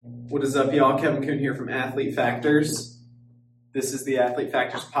What is up, y'all? Kevin Kuhn here from Athlete Factors. This is the Athlete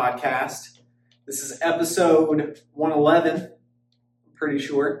Factors podcast. This is episode 111, I'm pretty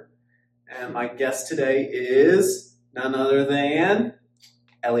sure. And my guest today is none other than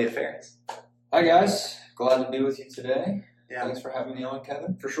Elliot Ferris. Hi, guys. Glad to be with you today. Yeah. Thanks for having me on,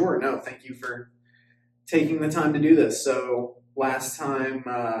 Kevin. For sure. No, thank you for taking the time to do this. So last time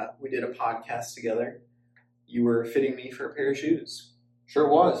we did a podcast together, you were fitting me for a pair of shoes. Sure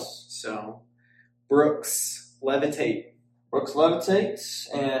was. So Brooks Levitate. Brooks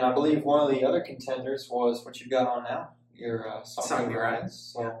Levitates, and I believe one of the other contenders was what you've got on now, your Saucony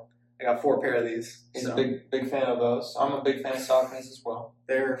Rides. So Yeah. I got 4 pair of these. he's So a big fan of those. I'm a big fan of Sauconys as well.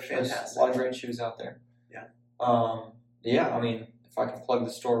 they're There's fantastic. a lot of great shoes out there. Yeah. I mean, if I can plug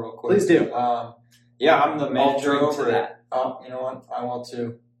the store real quick. Please do. I'm the manager drink to over that. it. Oh, you know what? I will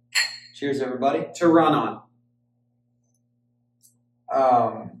too. Cheers, everybody. To run on.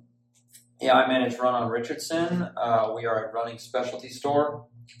 I manage Run on Richardson. We are a running specialty store.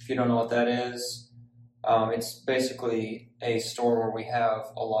 If you don't know what that is, it's basically a store where we have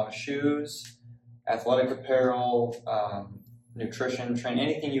a lot of shoes, athletic apparel, nutrition, training,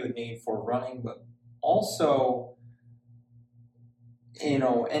 anything you would need for running, but also,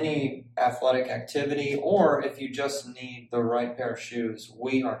 any athletic activity, or if you just need the right pair of shoes,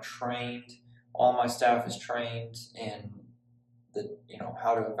 we are trained. All my staff is trained in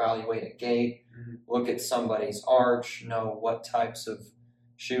how to evaluate a gait, look at somebody's arch, know what types of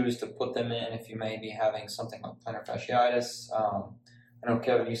shoes to put them in if you may be having something like plantar fasciitis. I know,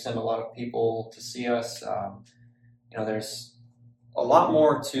 Kevin, you send a lot of people to see us. There's a lot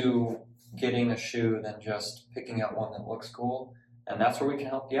more to getting a shoe than just picking out one that looks cool, and that's where we can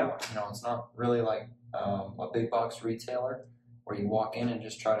help you out. It's not really like a big box retailer where you walk in and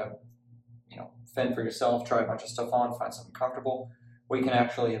just try to fend for yourself, try a bunch of stuff on, find something comfortable. We can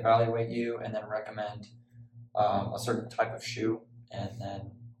actually evaluate you and then recommend a certain type of shoe and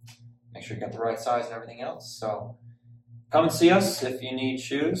then make sure you got the right size and everything else. So come and see us if you need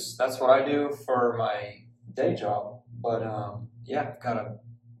shoes. That's what I do for my day job. But I've got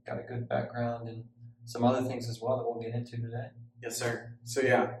a good background and some other things as well that we'll get into today. Yes, sir. So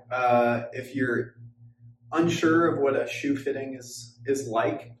if you're unsure of what a shoe fitting is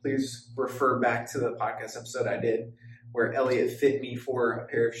like, please refer back to the podcast episode I did where Elliot fit me for a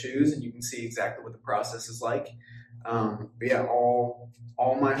pair of shoes, and you can see exactly what the process is like. All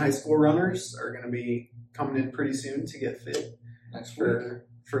my high school runners are going to be coming in pretty soon to get fit Next week.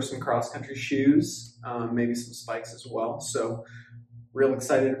 for some cross-country shoes, maybe some spikes as well. So real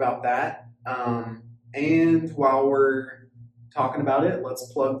excited about that. And while we're talking about it,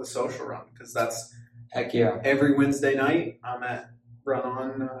 let's plug the social run, because that's Heck yeah. every Wednesday night. I'm at Run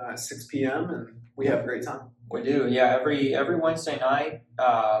On at 6 p.m. and we have a great time. We do, yeah. Every Wednesday night,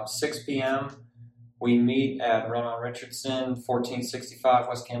 6 p.m., we meet at Run on Richardson, 1465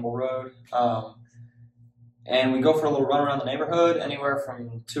 West Campbell Road. And we go for a little run around the neighborhood, anywhere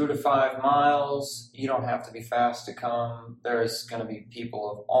from 2 to 5 miles. You don't have to be fast to come. There's going to be people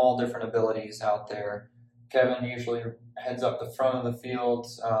of all different abilities out there. Kevin usually heads up the front of the field,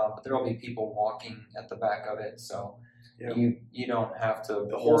 but there will be people walking at the back of it. So you don't have to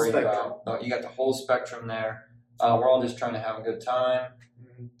worry about. You got the whole spectrum there. We're all just trying to have a good time,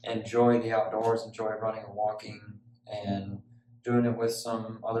 enjoy the outdoors, enjoy running and walking, and doing it with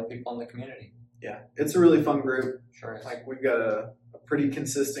some other people in the community. Yeah, it's a really fun group. Sure is. Like, we've got a pretty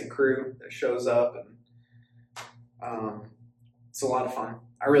consistent crew that shows up, and it's a lot of fun.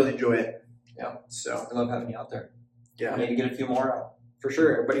 I really enjoy it. Yeah. So I love having you out there. yeah, I need to get a few more out. for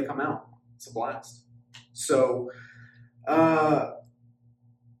sure. Everybody come out. It's a blast. So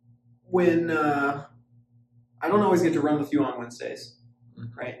when I don't always get to run with you on Wednesdays,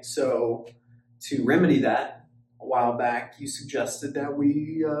 right? So to remedy that, a while back you suggested that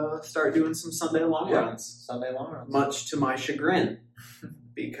we start doing some Sunday long runs. Sunday long runs. Much to my chagrin,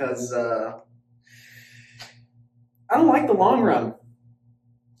 because I don't like the long run.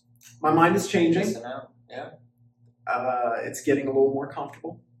 My mind is changing. Missing out. Yeah. It's getting a little more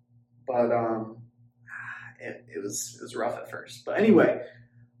comfortable, but it was rough at first. But anyway,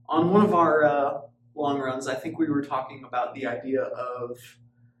 on one of our long runs, I think we were talking about the idea of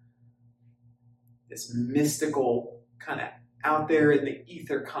this mystical kind of out there in the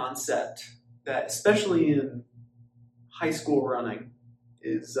ether concept that, especially in high school running,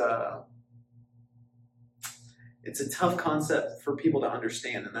 is it's a tough concept for people to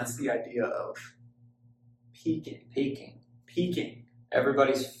understand, and that's the idea of peaking.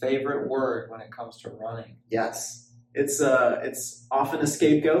 Everybody's favorite word when it comes to running. Yes, it's often a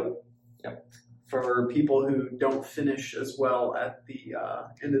scapegoat. Yep. for people who don't finish as well at the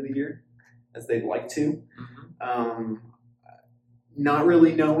end of the year as they'd like to. Not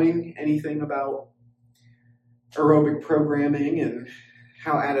really knowing anything about aerobic programming and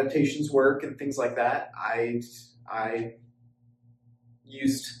how adaptations work and things like that, I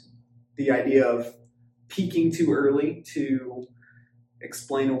used the idea of peaking too early to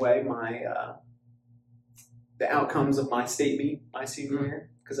explain away my the outcomes of my state meet my senior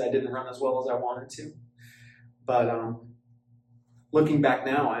year, because I didn't run as well as I wanted to. But looking back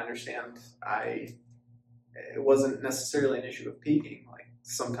now, I understand it wasn't necessarily an issue of peaking. Like,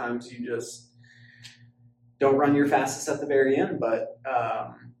 sometimes you just don't run your fastest at the very end. But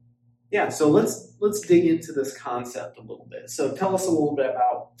yeah, so let's dig into this concept a little bit. So tell us a little bit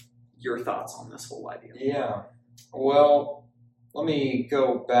about your thoughts on this whole idea. Yeah, well, let me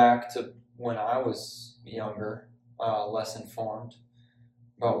go back to when I was younger, less informed.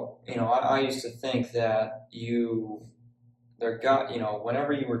 Well, I used to think that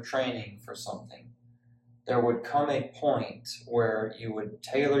whenever you were training for something, there would come a point where you would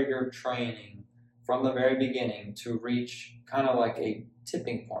tailor your training from the very beginning to reach kind of like a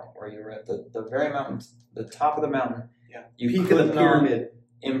tipping point where you're at the very mountain, the top of the mountain. Yeah. You Peak could of the pyramid. not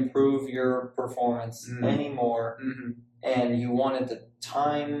improve your performance anymore, and you wanted to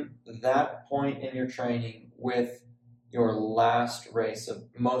time that point in your training with your last race, of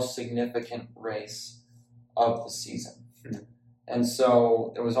most significant race of the season. And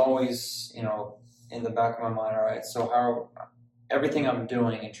so it was always, in the back of my mind, all right, so how everything I'm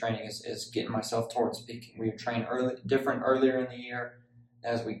doing in training is getting myself towards peaking. We would train earlier in the year.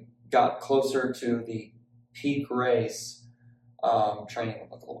 As we got closer to the peak race, training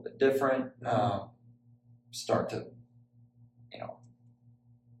would look a little bit different, start to,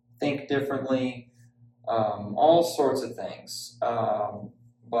 think differently, all sorts of things.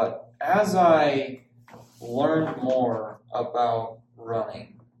 But as I learned more about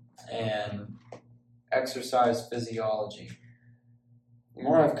running and exercise physiology, the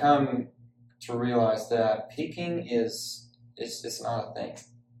more I've come to realize that peaking is not a thing.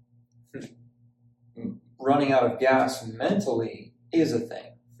 Running out of gas mentally is a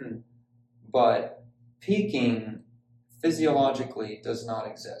thing, but peaking physiologically does not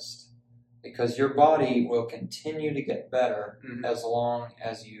exist, because your body will continue to get better as long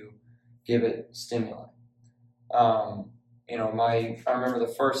as you give it stimuli. I remember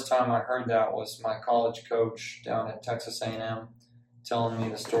the first time I heard that was my college coach down at Texas A&M telling me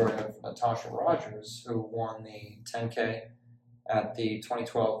the story of Natasha Rogers, who won the 10K at the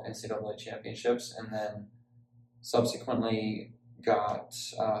 2012 NCAA championships, and then subsequently got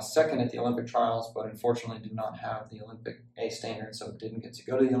second at the Olympic trials, but unfortunately did not have the Olympic A standard, so didn't get to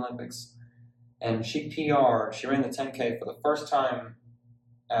go to the Olympics. And she PR'd, she ran the 10K for the first time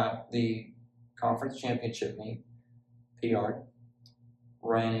at the conference championship meet, PR'd,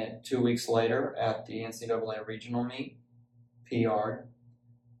 ran it 2 weeks later at the NCAA regional meet, PR'd,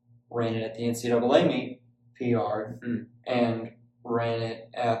 ran it at the NCAA meet, PR'd, and ran it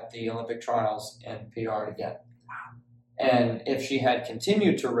at the Olympic trials and PR'd again. And if she had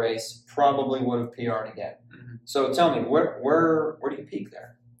continued to race, probably would have PR'd again. So tell me, where do you peak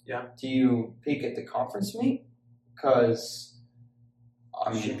there? Yeah. Do you peak at the conference meet? Because,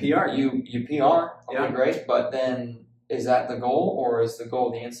 she PR'd. You PR, okay, yeah. Great, but then is that the goal, or is the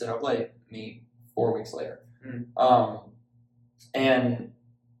goal the NCAA meet 4 weeks later? And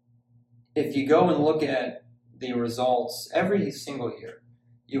if you go and look at the results every single year,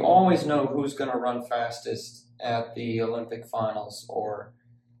 you always know who's going to run fastest at the Olympic finals or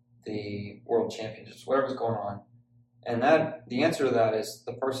the World Championships, whatever's going on. And the answer to that is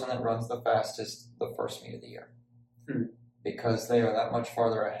the person that runs the fastest the first meet of the year. Because they are that much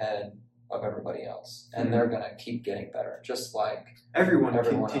farther ahead of everybody else. And they're going to keep getting better, just like everyone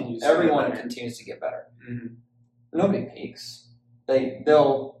continues to get better. Nobody peaks.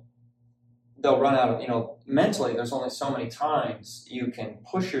 They'll run out of, mentally there's only so many times you can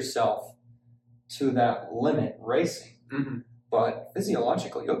push yourself to that limit racing. But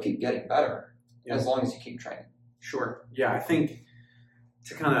physiologically, you'll keep getting better as long as you keep training. Sure. Yeah, I think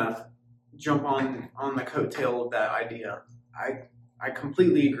to kind of jump on the coattail of that idea, I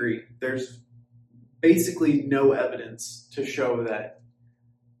completely agree. There's basically no evidence to show that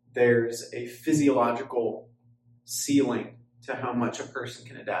there's a physiological ceiling to how much a person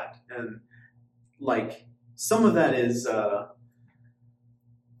can adapt. And like, some of that is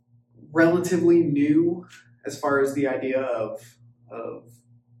relatively new as far as the idea of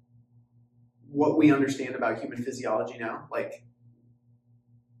what we understand about human physiology now. Like,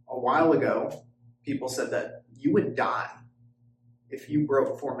 a while ago, people said that you would die if you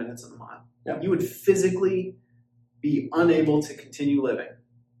broke 4 minutes in the mile. Yeah. You would physically be unable to continue living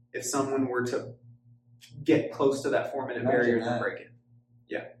if someone were to get close to that 4 minute barrier and then break it.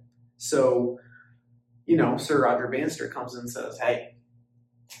 Yeah. So, Sir Roger Bannister comes in and says, hey,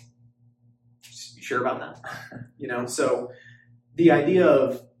 you sure about that? So the idea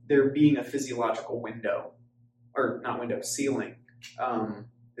of there being a physiological window, or not window, ceiling,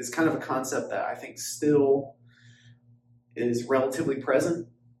 is kind of a concept that I think still is relatively present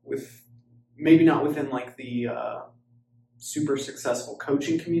with, maybe not within like the super successful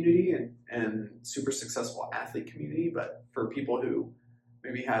coaching community and super successful athlete community, but for people who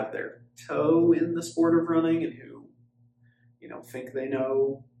maybe have their toe in the sport of running and who, think they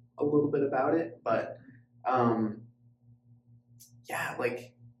know a little bit about it. But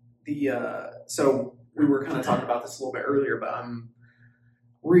so we were kind of talking about this a little bit earlier, but I'm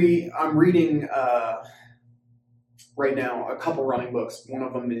reading right now a couple running books. One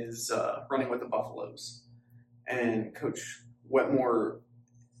of them is Running with the Buffaloes, and Coach Wetmore,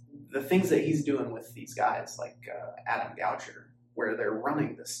 the things that he's doing with these guys like Adam Goucher, where they're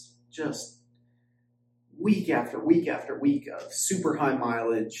running this just week after week after week of super high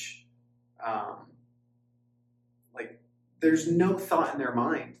mileage. There's no thought in their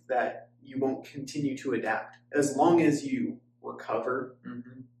mind that you won't continue to adapt as long as you recover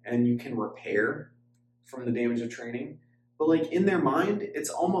and you can repair from the damage of training. But like in their mind, it's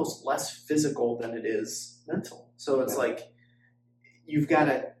almost less physical than it is mental. So it's like you've got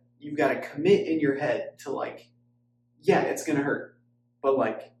to commit in your head to like, yeah, it's going to hurt, but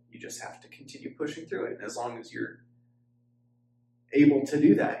like you just have to continue pushing through it. And as long as you're able to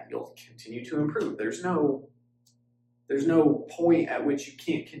do that, you'll continue to improve. There's no point at which you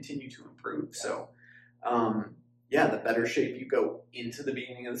can't continue to improve. So, the better shape you go into the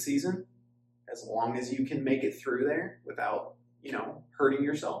beginning of the season, as long as you can make it through there without, hurting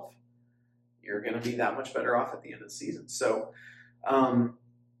yourself, you're going to be that much better off at the end of the season. So, I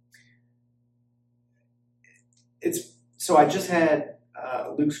just had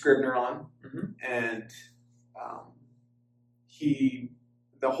Luke Scribner on, and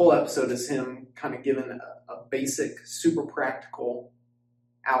the whole episode is him kind of giving a basic, super practical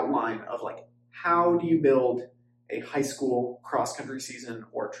outline of like, how do you build a high school cross-country season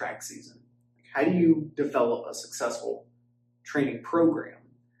or track season? How do you develop a successful training program?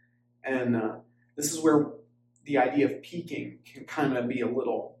 And this is where the idea of peaking can kind of be a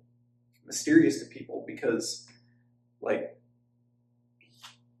little mysterious to people, because like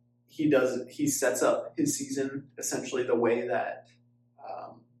he sets up his season essentially the way that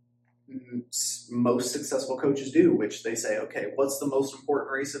most successful coaches do, which they say, okay, what's the most important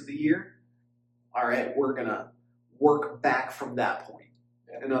race of the year? All right, we're going to work back from that point.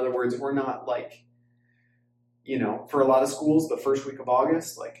 Yeah. In other words, we're not like, for a lot of schools, the first week of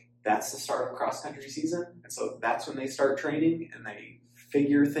August, like that's the start of cross-country season. And so that's when they start training and they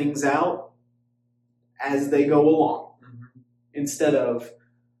figure things out as they go along. Instead of,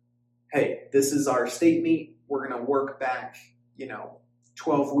 hey, this is our state meet, we're going to work back,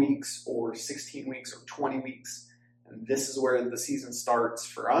 12 weeks or 16 weeks or 20 weeks. And this is where the season starts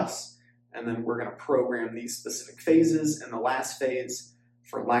for us. And then we're going to program these specific phases. And the last phase,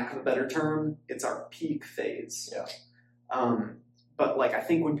 for lack of a better term, it's our peak phase. Yeah. But like, I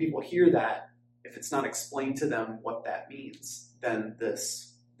think when people hear that, if it's not explained to them what that means, then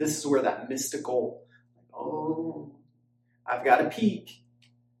this is where that mystical, oh, I've got a peak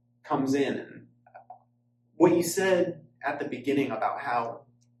comes in. And what you said at the beginning about how,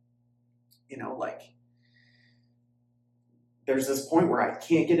 like, there's this point where I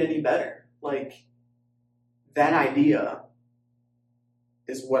can't get any better. Like, that idea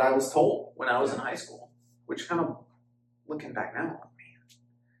is what I was told when I was in high school, which kind of, looking back now, man,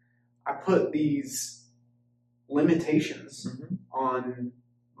 I put these limitations on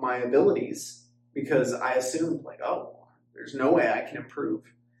my abilities because I assumed, like, oh, there's no way I can improve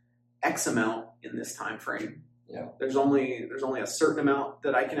X amount in this time frame. Yeah. There's only a certain amount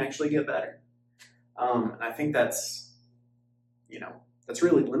that I can actually get better. And I think that's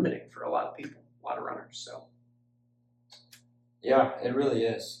really limiting for a lot of people, a lot of runners. So. Yeah, it really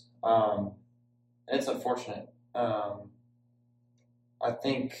is. It's unfortunate. I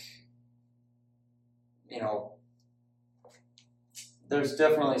think, there's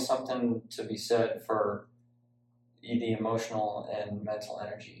definitely something to be said for the emotional and mental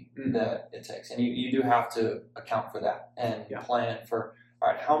energy that it takes. And you do have to account for that and plan for, all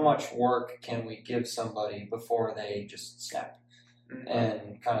right, how much work can we give somebody before they just snap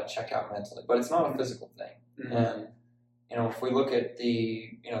and kind of check out mentally. But it's not a physical thing. And, if we look at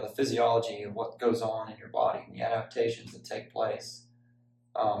the physiology of what goes on in your body and the adaptations that take place,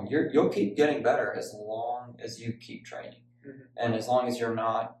 you'll keep getting better as long as you keep training, and as long as you're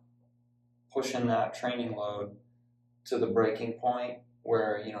not pushing that training load to the breaking point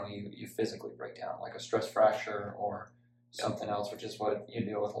where you physically break down, like a stress fracture or something else, which is what you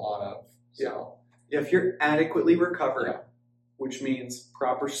deal with a lot of. So, if you're adequately recovered, which means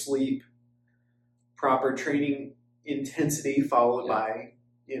proper sleep, proper training intensity followed by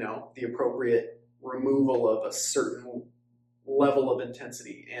the appropriate removal of a certain level of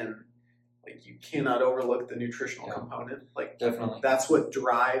intensity, and like you cannot overlook the nutritional component. Like definitely, that's what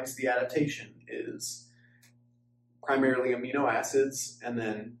drives the adaptation, is primarily amino acids and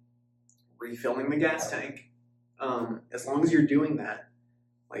then refilling the gas tank. As long as you're doing that,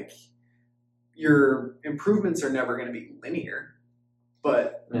 like your improvements are never going to be linear,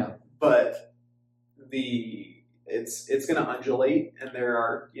 but it's going to undulate, and there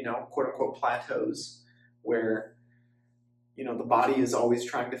are quote unquote plateaus where the body is always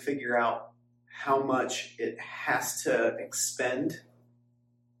trying to figure out how much it has to expend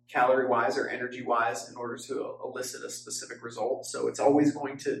calorie wise or energy wise in order to elicit a specific result. So it's always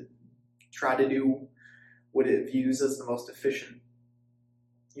going to try to do what it views as the most efficient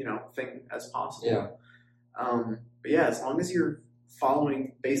thing as possible. But as long as you're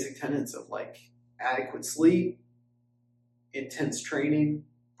following basic tenets of like adequate sleep, intense training,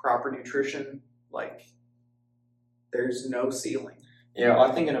 proper nutrition, like there's no ceiling.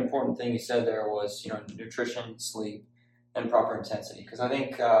 I think an important thing you said there was nutrition, sleep, and proper intensity, because I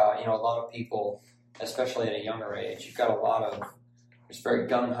think a lot of people, especially at a younger age, you've got a lot of just very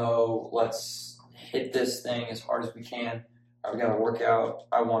gung-ho, let's hit this thing as hard as we can. I've got to work out.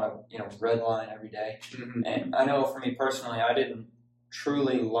 I want to, red line every day. And I know for me personally, I didn't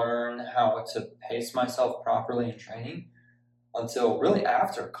truly learn how to pace myself properly in training until really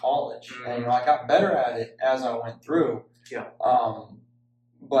after college. And, I got better at it as I went through.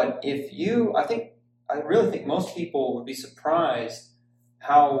 But I really think most people would be surprised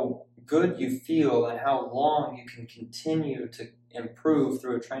how good you feel and how long you can continue to improve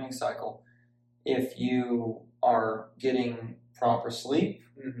through a training cycle if you are getting proper sleep,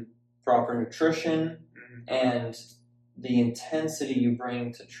 proper nutrition, and the intensity you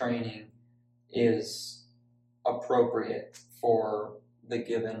bring to training is appropriate for the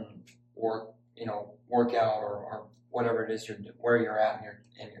given workout or whatever it is where you're at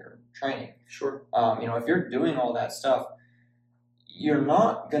in your training. Sure. If you're doing all that stuff, you're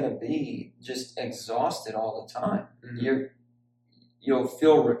not going to be just exhausted all the time. You'll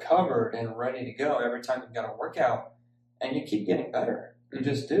feel recovered and ready to go every time you've got a workout, and you keep getting better. You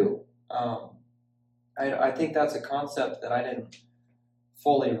just do. I think that's a concept that I didn't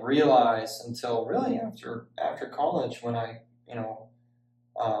fully realize until really after college, when I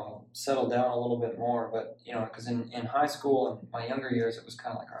settled down a little bit more. But because in high school and my younger years, it was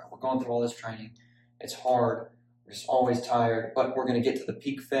kind of like, all right, we're going through all this training. It's hard. We're just always tired, but we're going to get to the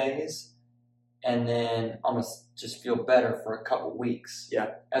peak phase, and then I'm going to just feel better for a couple weeks.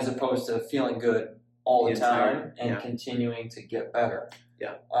 Yeah. As opposed to feeling good all the time and continuing to get better.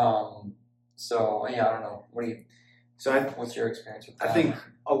 Yeah. So I don't know. What's your experience with that? I think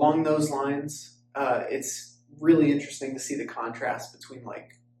along those lines, it's really interesting to see the contrast between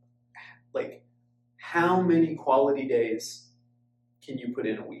like how many quality days can you put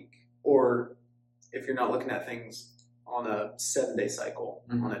in a week, or if you're not looking at things on a 7-day cycle,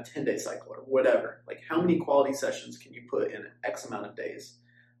 on a 10-day cycle or whatever, like how many quality sessions can you put in X amount of days?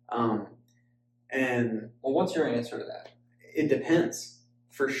 And what's your answer to that? It depends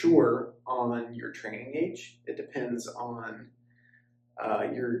for sure on your training age. It depends on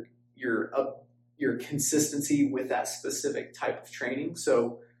your consistency with that specific type of training.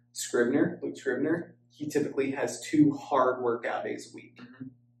 So Luke Scribner, he typically has 2 hard workout days a week.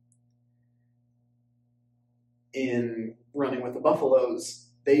 In Running with the Buffaloes,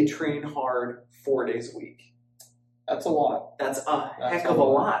 they train hard 4 days a week. That's a lot. That's a heck of a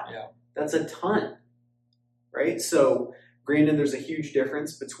lot. Yeah. That's a ton, right? So granted, there's a huge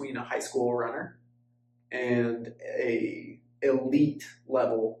difference between a high school runner and a elite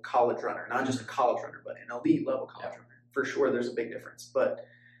level college runner. Not just a college runner, but an elite level college runner. For sure, there's a big difference. But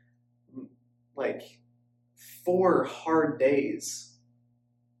like 4 hard days,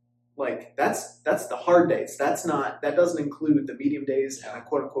 like that's the hard days. That doesn't include the medium days and the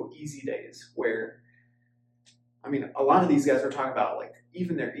quote unquote easy days, where I mean, a lot of these guys are talking about like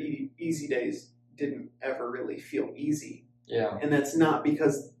even their easy days didn't ever really feel easy. Yeah. And that's not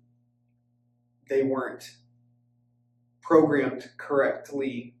because they weren't programmed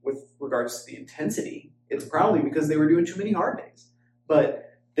correctly with regards to the intensity. it's probably because they were doing too many hard days.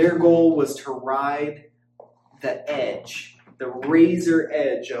 But their goal was to ride the edge, the razor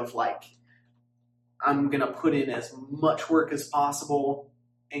edge of like, I'm going to put in as much work as possible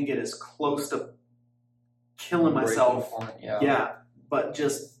and get as close to killing myself. Yeah, but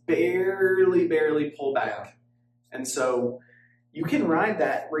just barely pull back. Yeah. And so you can ride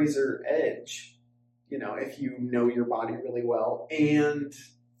that razor edge, if you know your body really well and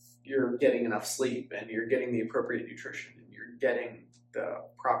you're getting enough sleep and you're getting the appropriate nutrition and you're getting the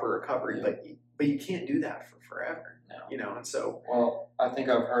proper recovery. Yeah. But you can't do that for forever. No. And so. Well, I think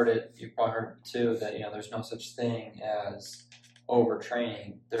I've heard it. You've probably heard it too, that, there's no such thing as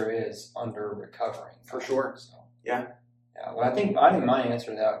overtraining. There is under recovering. For sure. So, yeah. Well, I think my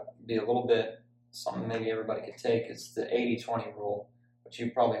answer to that would be a little bit something maybe everybody could take. Is the 80-20 rule, which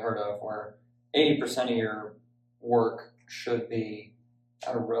you've probably heard of, where 80% of your work should be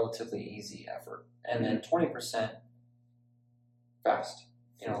at a relatively easy effort, and then 20% fast,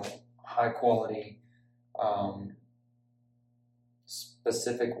 high quality,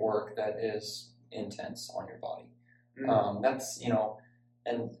 specific work that is intense on your body. Mm-hmm. That's,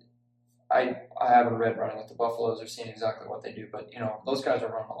 and I haven't read Running with the Buffaloes or seen exactly what they do, but, those guys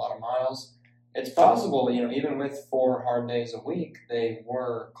are running a lot of miles. It's possible, even with 4 hard days a week, they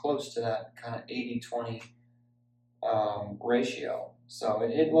were close to that kind of 80-20 ratio. So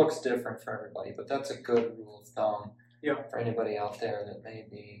it looks different for everybody, but that's a good rule of thumb for anybody out there that may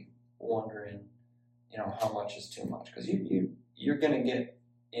be wondering, how much is too much. Because you're going to get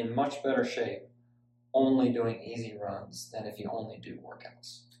in much better shape only doing easy runs than if you only do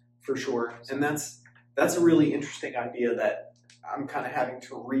workouts. For sure. And that's a really interesting idea that I'm kind of having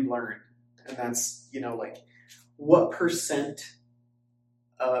to relearn. And that's, what percent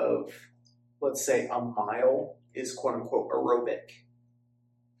of, let's say, a mile is quote unquote aerobic.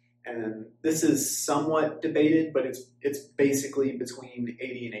 And this is somewhat debated, but it's basically between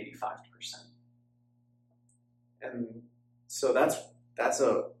 80 and 85%. And so that's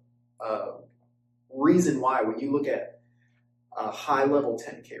a reason why when you look at a high level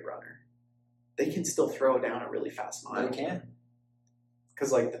 10K runner, they can still throw down a really fast mile. They can.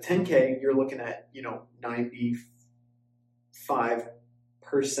 Because like the 10K, you're looking at, 95%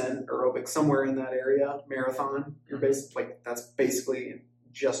 aerobic, somewhere in that area. Marathon, you're basically that's basically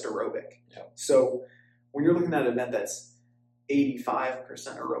just aerobic. Yeah. So when you're looking at an event that's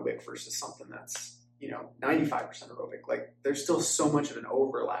 85% aerobic versus something that's 95% aerobic, like there's still so much of an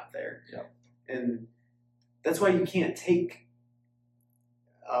overlap there. Yeah. And that's why you can't take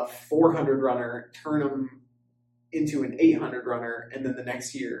a 400 runner, turn them into an 800 runner, and then the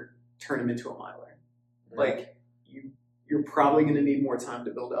next year turn them into a miler. Right. Like you're probably going to need more time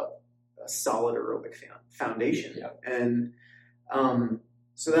to build up a solid aerobic foundation. Yeah. And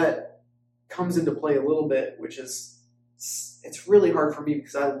so that comes into play a little bit, which is it's really hard for me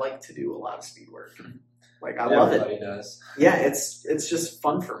because I like to do a lot of speed work. Like I love it. Everybody does. Yeah, it's just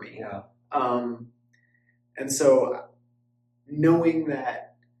fun for me. Yeah. And so knowing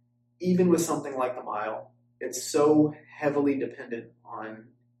that even with something like the mile, it's so heavily dependent on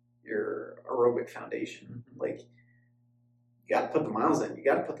your aerobic foundation. Mm-hmm. Like you got to put the miles in, you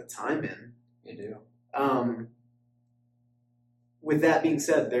got to put the time in. You do. With that being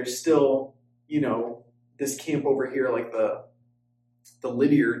said, there's still, this camp over here, like the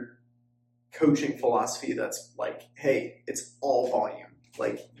Lydiard coaching philosophy that's like, hey, it's all volume.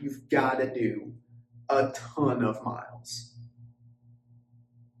 Like you've got to do a ton of miles.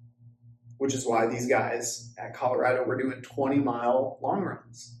 Which is why these guys at Colorado were doing 20-mile long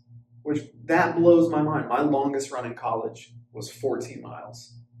runs. Which that blows my mind. My longest run in college was 14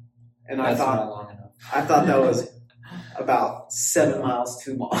 miles. And that's not long enough. I thought that was about 7 miles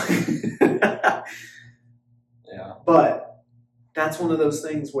too long. Yeah. But that's one of those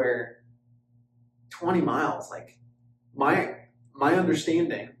things where 20 miles, like my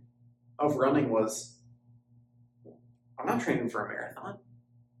understanding of running was, I'm not training for a marathon.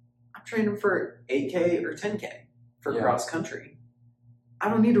 I'm training for 8K or 10K for cross country. I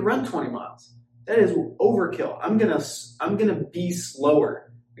don't need to run 20 miles. That is overkill. I'm gonna be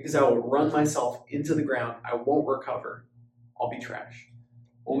slower because I will run myself into the ground. I won't recover. I'll be trash.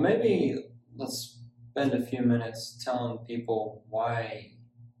 Well, maybe let's spend a few minutes telling people why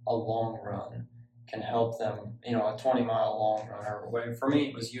a long run can help them. A 20-mile long run, or for me,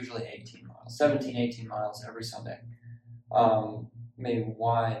 it was usually 18 miles, 17, 18 miles every Sunday. Maybe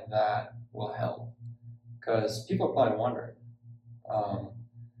why that will help, because people are probably wondering.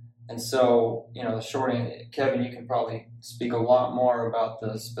 And so, the short end, Kevin, you can probably speak a lot more about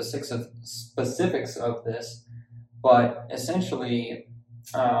the specifics of this, but essentially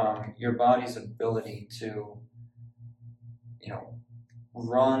your body's ability to,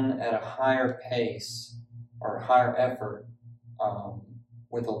 run at a higher pace or higher effort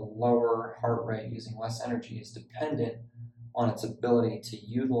with a lower heart rate using less energy is dependent on its ability to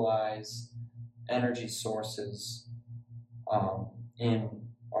utilize energy sources in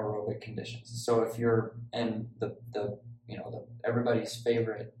aerobic conditions. So if you're in the everybody's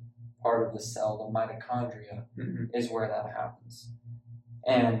favorite part of the cell, the mitochondria, is where that happens.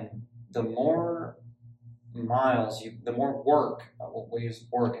 And the more miles the more work, we'll use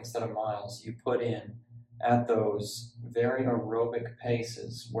work instead of miles, you put in at those very aerobic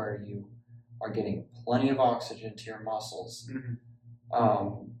paces where you are getting plenty of oxygen to your muscles,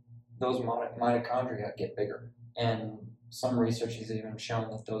 those mitochondria get bigger. And some research has even shown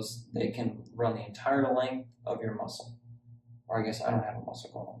that they can run the entire length of your muscle. Or I guess I don't have a muscle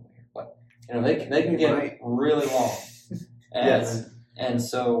going on here, but they can get really long. And, yes. And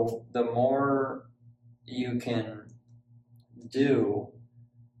so the more you can do,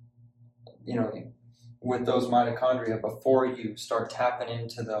 with those mitochondria before you start tapping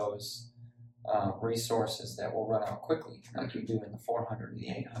into those resources that will run out quickly, like you do in the 400 or the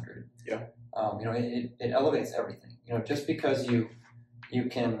 800. Yeah. It elevates everything. Just because you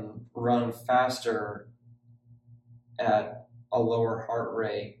can run faster at a lower heart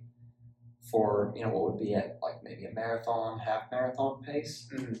rate for what would be at like maybe a marathon, half marathon pace,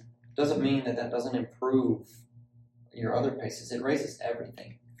 doesn't mean that doesn't improve your other paces. It raises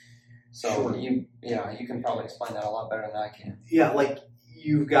everything. So sure. you can probably explain that a lot better than I can. Yeah, like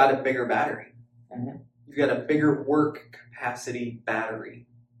you've got a bigger battery. You've got a bigger work capacity battery.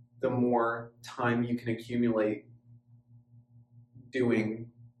 The more time you can accumulate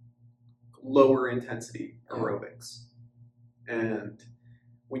doing lower intensity aerobics. And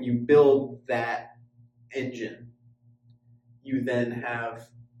when you build that engine, you then have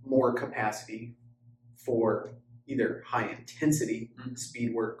more capacity for either high intensity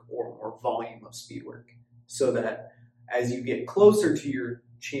speed work or more volume of speed work. So that as you get closer to your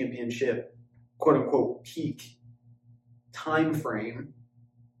championship, quote unquote, peak time frame,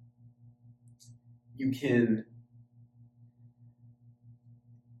 you can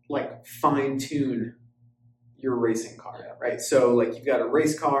like fine tune your racing car, right? So like you've got a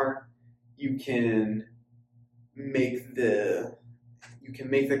race car, you can make the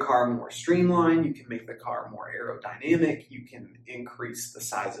car more streamlined, you can make the car more aerodynamic, you can increase the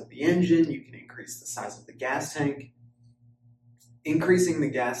size of the engine, you can increase the size of the gas tank. Increasing the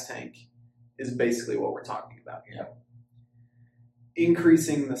gas tank is basically what we're talking about here. Yeah.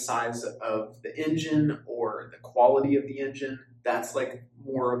 Increasing the size of the engine or the quality of the engine, that's like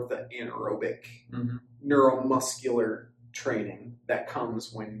more of the anaerobic neuromuscular training that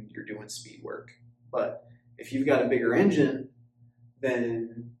comes when you're doing speed work. But if you've got a bigger engine,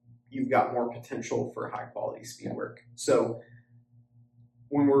 then you've got more potential for high quality speed work. So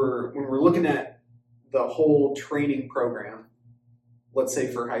when we're looking at the whole training program, let's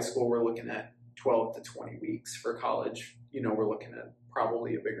say for high school we're looking at 12 to 20 weeks. For college, we're looking at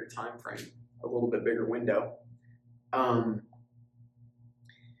probably a bigger time frame, a little bit bigger window.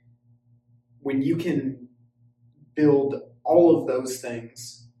 When you can build all of those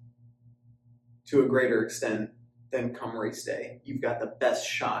things to a greater extent, then come race day, you've got the best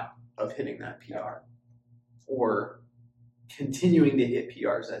shot of hitting that PR or continuing to hit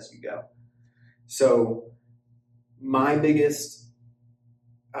PRs as you go. So my biggest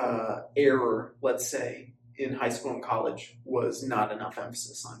error, let's say, in high school and college was not enough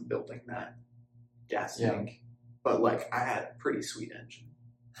emphasis on building that gas tank. But like I had a pretty sweet engine.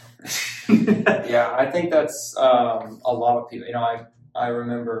 Yeah, I think that's a lot of people. I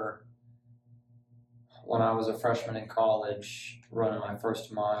remember when I was a freshman in college running my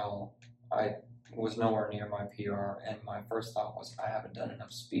first mile, I was nowhere near my PR, and my first thought was I haven't done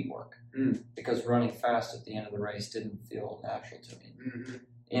enough speed work because running fast at the end of the race didn't feel natural to me.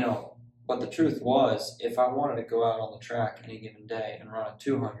 But the truth was, if I wanted to go out on the track any given day and run a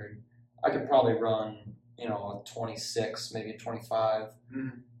 200, I could probably run a 26, maybe a 25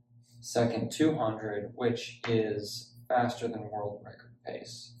 second 200, which is faster than world record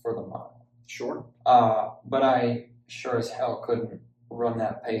pace for the mile. Sure. But I sure as hell couldn't run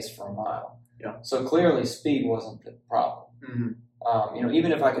that pace for a mile. Yeah. So clearly speed wasn't the problem.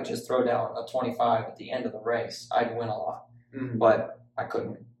 Even if I could just throw down a 25 at the end of the race, I'd win a lot. But I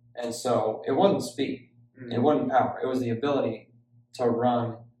couldn't. And so it wasn't speed. It wasn't power. It was the ability to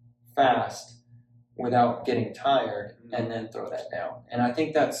run fast without getting tired and then throw that down. And I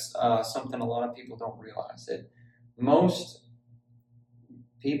think that's something a lot of people don't realize, that most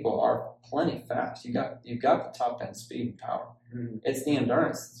people are plenty fast. You've got the top end speed and power. Mm-hmm. It's the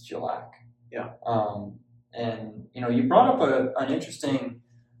endurance that you lack. Yeah. And you brought up an interesting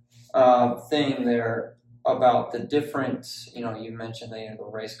thing there about the different. You mentioned the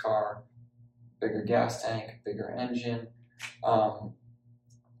race car, bigger gas tank, bigger engine,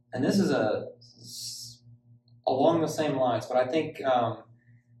 and this is along the same lines. But I think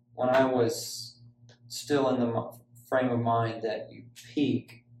when I was still in the frame of mind that you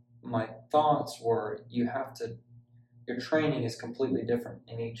peak, my thoughts were your training is completely different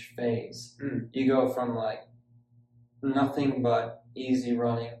in each phase. You go from like nothing but easy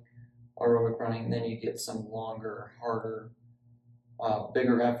running, aerobic running, then you get some longer, harder,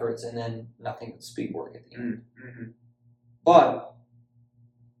 bigger efforts, and then nothing but speed work at the end. Mm-hmm. But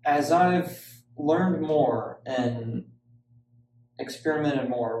as I've learned more and experimented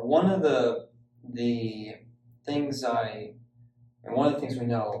more, one of the things we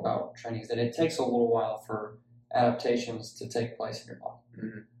know about training is that it takes a little while for adaptations to take place in your body.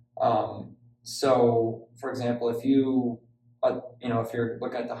 Mm-hmm. So, for example, if you're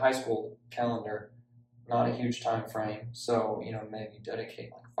looking at the high school calendar, not a huge time frame. So, maybe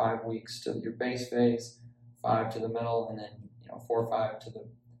dedicate like 5 weeks to your base phase, 5 to the middle, and then 4 or 5 to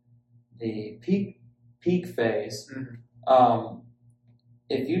the peak phase. Mm-hmm.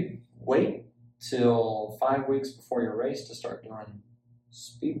 If you wait till 5 weeks before your race to start doing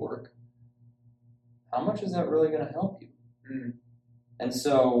speed work, how much is that really going to help you? Mm-hmm. And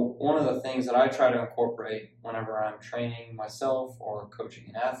so one of the things that I try to incorporate whenever I'm training myself or coaching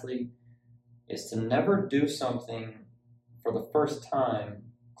an athlete is to never do something for the first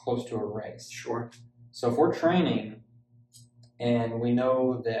time close to a race. Sure. So if we're training and we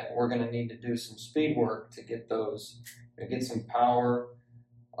know that we're going to need to do some speed work to get get some power,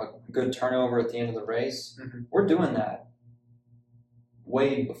 a good turnover at the end of the race, mm-hmm. we're doing that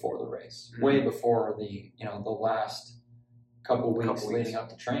way before the race, mm-hmm. way before the last couple weeks leading up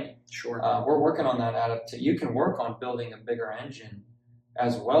to training. Sure. We're working on that you can work on building a bigger engine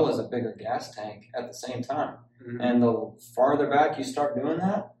as well as a bigger gas tank at the same time. Mm-hmm. And the farther back you start doing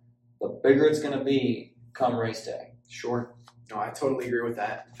that, the bigger it's going to be come race day. Sure. No, I totally agree with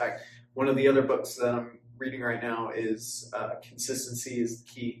that. In fact, one of the other books that I'm reading right now is Consistency is the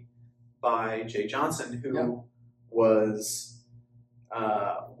Key by Jay Johnson, who was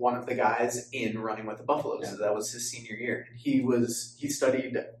one of the guys in Running with the Buffaloes. So that was his senior year. He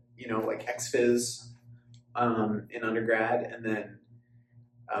studied, like ex-phys in undergrad, and then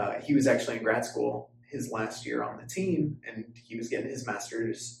he was actually in grad school his last year on the team, and he was getting his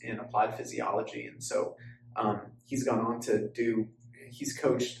master's in applied physiology. And so he's gone on to he's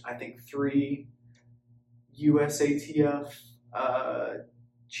coached, I think, 3 USATF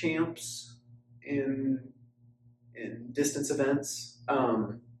champs in distance events,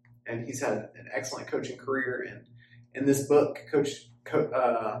 and he's had an excellent coaching career. And in this book,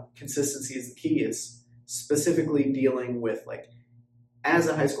 Consistency is the Key, is specifically dealing with, like, as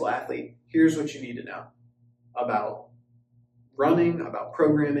a high school athlete, here's what you need to know about running, about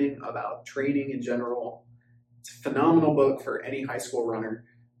programming, about training in general. It's a phenomenal book for any high school runner.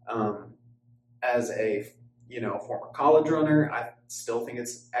 As a former college runner, I still think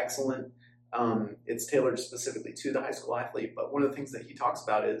it's excellent. It's tailored specifically to the high school athlete. But one of the things that he talks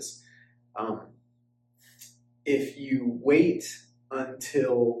about is if you wait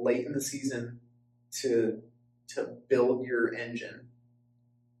until late in the season to build your engine,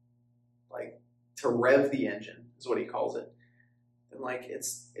 like to rev the engine is what he calls it, then like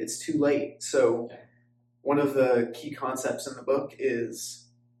it's too late. So one of the key concepts in the book is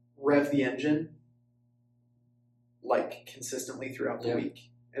rev the engine like consistently throughout the week.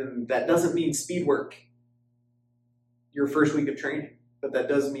 And that doesn't mean speed work your first week of training, but that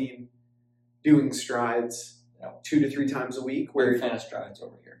does mean doing strides 2 to 3 times a week. Where fast strides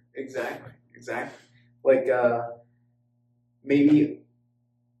over here. Exactly. Like maybe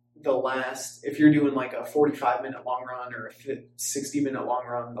if you're doing like a 45-minute long run or a 60-minute long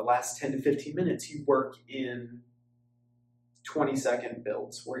run, the last 10 to 15 minutes you work in 20-second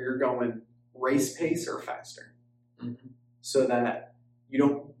builds where you're going race pace or faster. Mm-hmm. So that you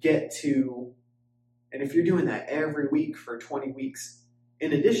don't get to, and if you're doing that every week for 20 weeks,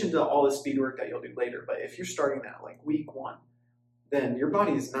 in addition to all the speed work that you'll do later, but if you're starting that like week 1, then your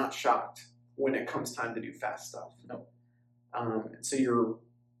body is not shocked when it comes time to do fast stuff. No. And so you're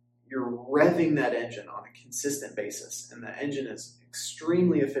revving that engine on a consistent basis, and the engine is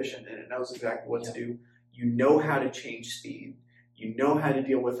extremely efficient and it knows exactly what to do. You know how to change speed. You know how to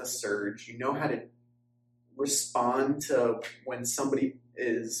deal with a surge. You know how to respond to when somebody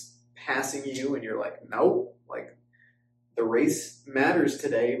is passing you and you're like, nope, like the race matters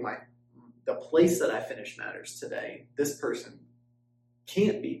today. The place that I finish matters today. This person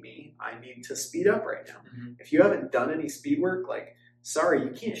can't beat me. I need to speed up right now. Mm-hmm. If you haven't done any speed work, like, sorry, you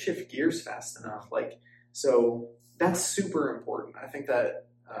can't shift gears fast enough. Like, so that's super important. I think that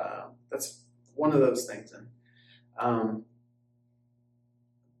that's one of those things. And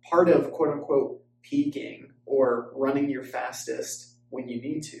part of quote unquote peaking or running your fastest when you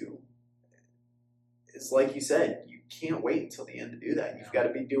need to is, like you said, you can't wait until the end to do that. You've got to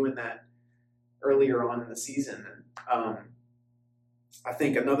be doing that earlier on in the season. And I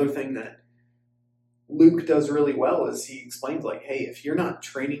think another thing that Luke does really well is he explains, like, hey, if you're not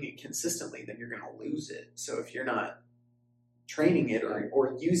training it consistently, then you're going to lose it. So if you're not training it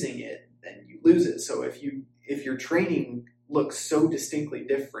or using it, then you lose it. So if your training looks so distinctly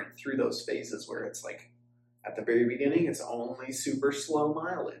different through those phases where it's like at the very beginning, it's only super slow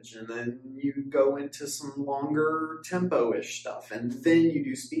mileage, and then you go into some longer tempo-ish stuff, and then you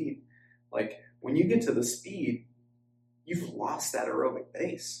do speed. Like, when you get to the speed, you've lost that aerobic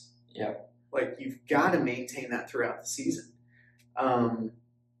base. Yeah. Like, you've got to maintain that throughout the season.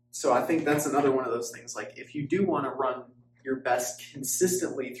 So I think that's another one of those things. Like, if you do want to run your best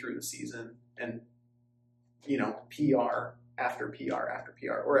consistently through the season and, PR after PR after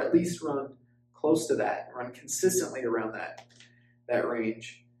PR, or at least run close to that, run consistently around that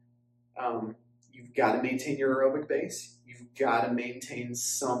range, you've got to maintain your aerobic base. You've got to maintain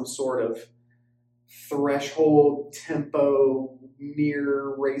some sort of threshold tempo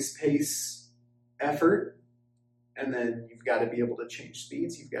near race pace effort, and then you've got to be able to change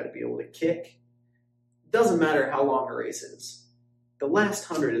speeds. You've got to be able to kick. Doesn't matter how long a race is. The last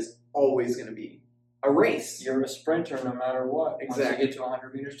 100 is always going to be a race. You're a sprinter no matter what. Exactly. Once you get to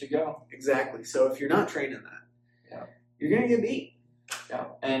 100 meters to go. Exactly. So if you're not training that, you're going to get beat. Yeah.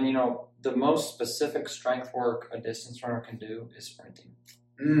 And, the most specific strength work a distance runner can do is sprinting.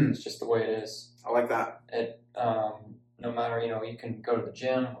 It's just the way it is. I like that. It, no matter, you can go to the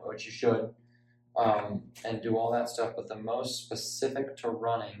gym, which you should, and do all that stuff, but the most specific to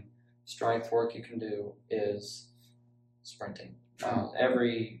running strength work you can do is sprinting.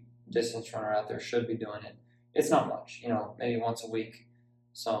 Every distance runner out there should be doing it. It's not much, maybe once a week,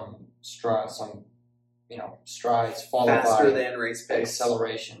 some strides followed faster by than race pace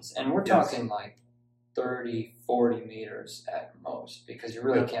accelerations. And we're talking like 30, 40 meters at most, because you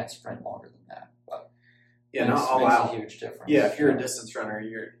really can't sprint longer than that. But not all out. Makes a huge difference. Yeah, if you're a distance runner,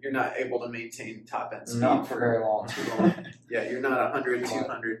 you're not able to maintain top end speed not for very long. Too long. Yeah, you're not 100,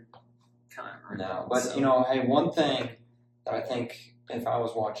 200 kind of. No, but hey, one thing that I think if I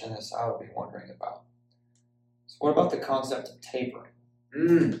was watching this, I would be wondering about. So what about the concept of tapering?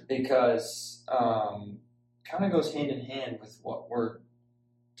 Because kind of goes hand in hand with what we're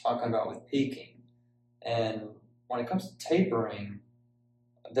talking about with peaking. And when it comes to tapering,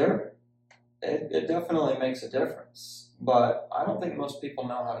 it definitely makes a difference. But I don't think most people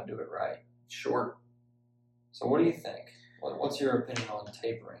know how to do it right. Sure. So what do you think? What's your opinion on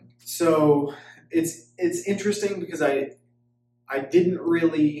tapering? So it's interesting because I didn't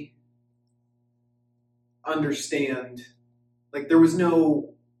really understand, like, there was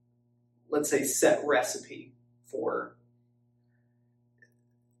no, let's say, set recipe for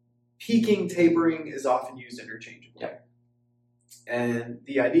peaking. Tapering is often used interchangeably. Yeah. And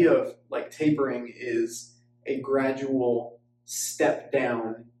the idea of, like, tapering is a gradual step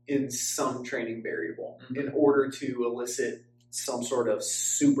down in some training variable in order to elicit some sort of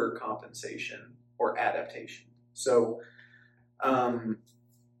super compensation or adaptation. So,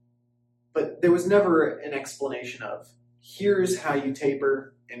 but there was never an explanation of, here's how you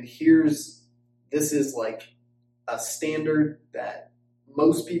taper, and this is like a standard that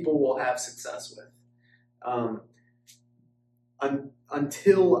most people will have success with.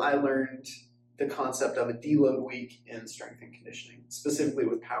 Until I learned the concept of a deload week in strength and conditioning, specifically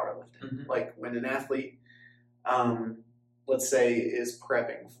with powerlifting. Like, when an athlete, let's say, is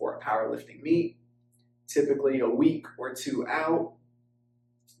prepping for a powerlifting meet, typically a week or two out,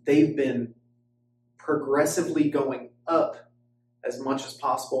 they've been progressively going up as much as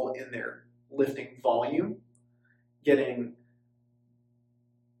possible in their lifting volume, getting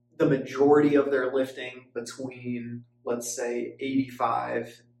the majority of their lifting between, let's say,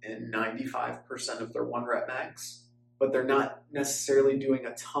 85 and 95% of their 1 rep max, but they're not necessarily doing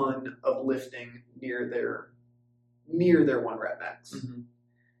a ton of lifting near their 1 rep max.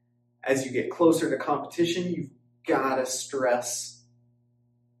 As you get closer to competition, you've got to stress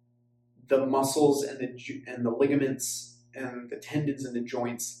the muscles and the ligaments and the tendons and the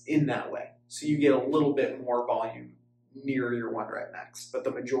joints in that way. So you get a little bit more volume near your 1 rep max, but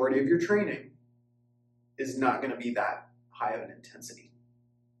the majority of your training is not going to be that high of an intensity.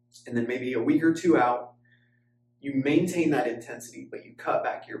 And then maybe a week or two out, you maintain that intensity, but you cut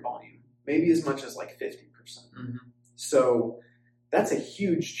back your volume, maybe as much as like 50%. Mm-hmm. So that's a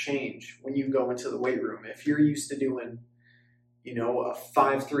huge change when you go into the weight room. If you're used to doing, a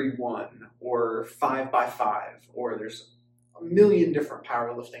 5-3-1 or 5x5, or there's a million different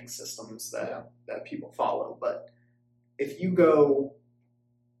powerlifting systems that people follow. But if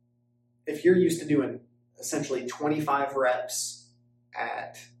you're used to doing essentially 25 reps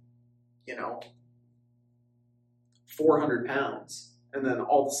at, 400 pounds, and then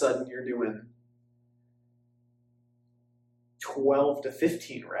all of a sudden you're doing 12 to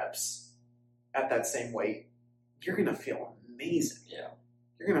 15 reps at that same weight, you're going to feel amazing. Yeah.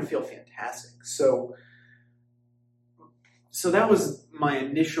 You're going to feel fantastic. So that was my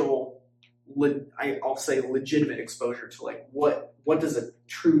initial, I'll say, legitimate exposure to like what does a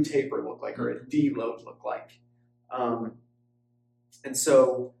true taper look like, or a deload look like. And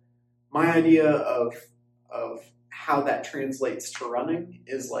so my idea of how that translates to running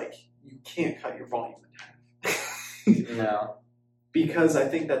is like, you can't cut your volume in half. No. Because I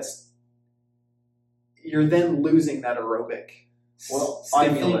think you're then losing that aerobic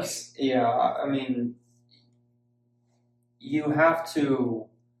stimulus. I mean, you have to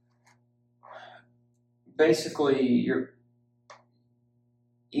basically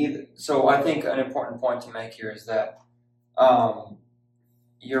so I think an important point to make here is that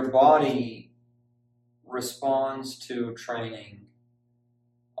your body responds to training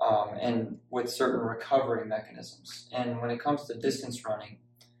and with certain recovery mechanisms. And when it comes to distance running,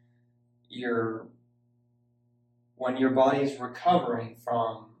 when your body is recovering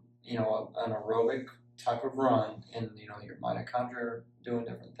from an aerobic type of run, and your mitochondria are doing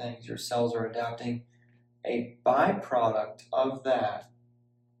different things, your cells are adapting, a byproduct of that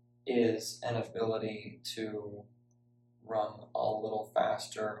is an ability to run a little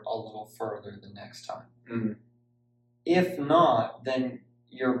faster, a little further the next time. Mm-hmm. If not, then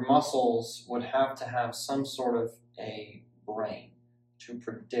your muscles would have to have some sort of a brain to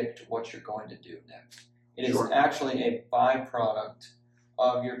predict what you're going to do next. It is actually a byproduct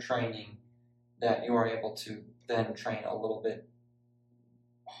of your training that you are able to then train a little bit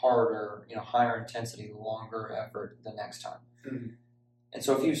harder, higher intensity, longer effort the next time. Mm-hmm. And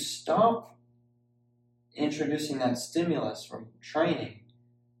so if you stop introducing that stimulus from training,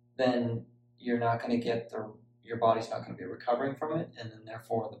 then you're not going to get your body's not going to be recovering from it, and then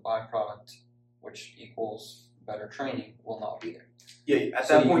therefore the byproduct, which equals better training, will not be there. Yeah, at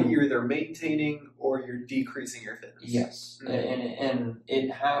that point you're either maintaining or you're decreasing your fitness. Yes, mm-hmm. and it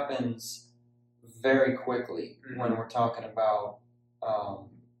happens very quickly mm-hmm. when we're talking about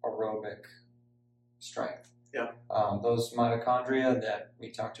aerobic strength. Yeah. Those mitochondria that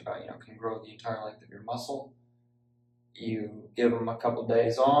we talked about, can grow the entire length of your muscle. You give them a couple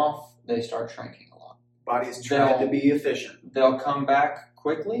days off, they start shrinking a lot. Body's trying to be efficient. They'll come back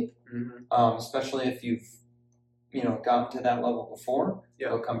quickly, mm-hmm. Especially if you've, gotten to that level before. Yep.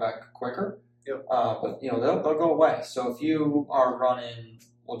 They'll come back quicker. Yep. But they'll go away. So if you are running,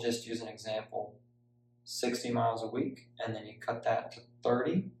 we'll just use an example, 60 miles a week, and then you cut that to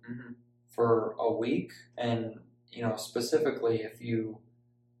 30. Mm-hmm. For a week, and specifically if you're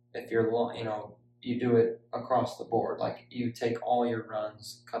you do it across the board, like you take all your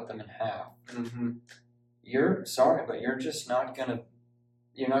runs, cut them in half. Mm-hmm. You're just not gonna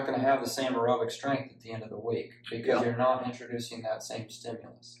have the same aerobic strength at the end of the week because you're not introducing that same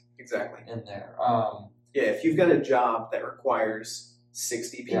stimulus exactly in there. If you've got a job that requires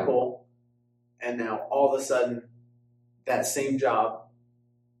 60 people, and now all of a sudden that same job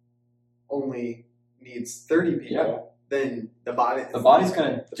only needs 30 people, then the body's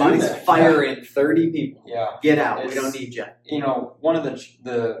firing 30 people. Yeah. Get out. We don't need you. One of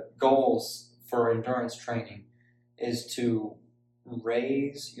the goals for endurance training is to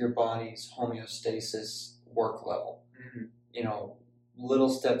raise your body's homeostasis work level. Mm-hmm. Little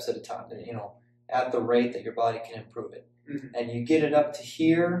steps at a time. At the rate that your body can improve it. Mm-hmm. And you get it up to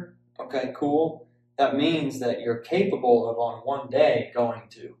here. Okay, cool. That means that you're capable of on one day going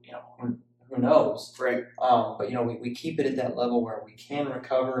to, who knows? Right. But we keep it at that level where we can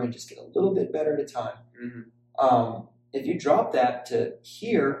recover and just get a little bit better at a time. Mm-hmm. If you drop that to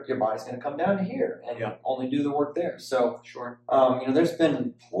here, your body's going to come down to here and only do the work there. So, there's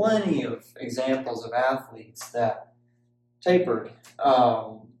been plenty of examples of athletes that tapered,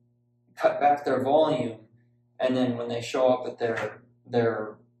 cut back their volume, and then when they show up at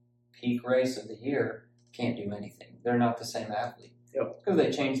their peak race of the year, can't do anything. They're not the same athlete. Yep. Because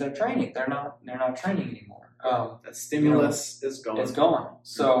they changed their training. They're not training anymore. That stimulus is gone. It's gone.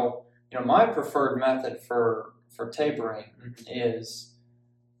 So, my preferred method for for tapering is,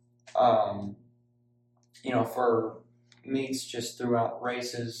 for meets just throughout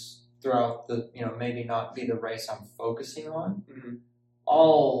races, throughout the, maybe not be the race I'm focusing on.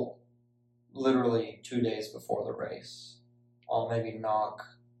 I'll literally 2 days before the race, I'll maybe knock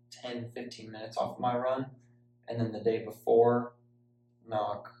 10, 15 minutes off my run. And then the day before,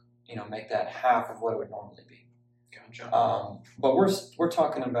 make that half of what it would normally be. Gotcha. But we're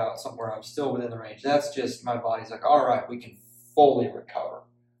talking about somewhere I'm still within the range. That's just my body's like, all right, we can fully recover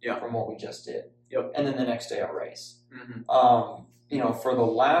from what we just did. Yep. And then the next day I'll race. For the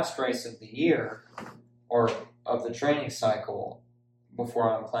last race of the year or of the training cycle,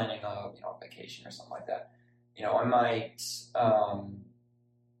 before I'm planning a vacation or something like that, I might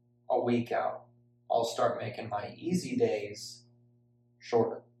a week out, I'll start making my easy days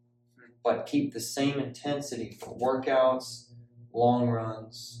shorter, but keep the same intensity for workouts, long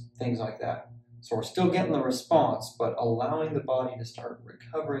runs, things like that. So we're still getting the response, but allowing the body to start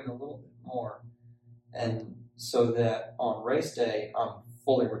recovering a little bit more, and so that on race day, I'm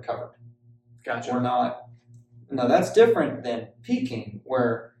fully recovered. Gotcha. Now that's different than peaking,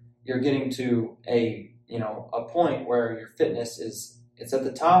 where you're getting to a point where your fitness it's at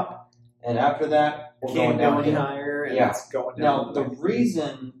the top, and after that we're going down higher, and it's going down. Now the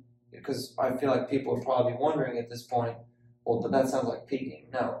reason, because I feel like people are probably wondering at this point, well, that sounds like peaking.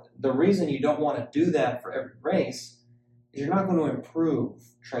 No, the reason you don't want to do that for every race is you're not going to improve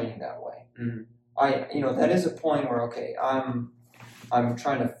training that way. That is a point where I'm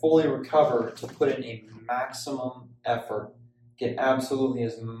trying to fully recover to put in a maximum effort, get absolutely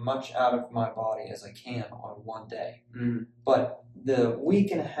as much out of my body as I can on one day. But the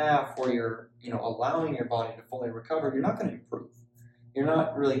week and a half where you're allowing your body to fully recover, you're not going to improve. You're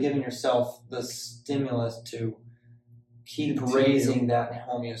not really giving yourself the stimulus to keep raising that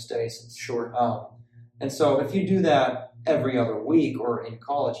homeostasis. Sure. And so if you do that every other week, or in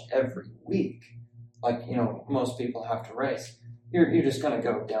college every week, like most people have to race, you're just going to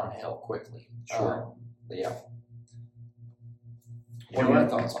go downhill quickly. Sure. But yeah. What are your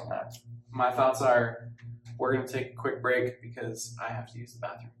thoughts on that? My thoughts are, we're going to take a quick break because I have to use the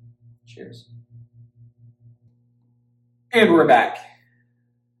bathroom. Cheers. And we're back.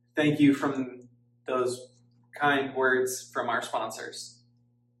 Thank you from those kind words from our sponsors.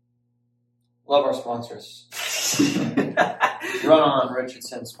 Love our sponsors. Run On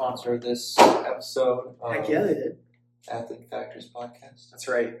Richardson sponsored this episode of Heck yeah, they did. Athlete Factors Podcast. That's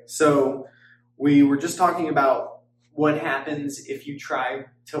right. So we were just talking about what happens if you try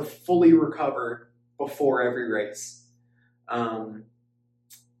to fully recover before every race. And,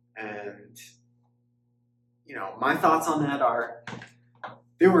 my thoughts on that are,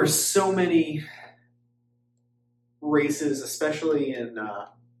 there were so many races, especially in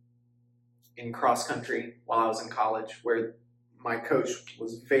cross country while I was in college, where my coach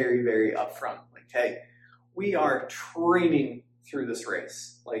was very, very upfront. Like, hey, we are training through this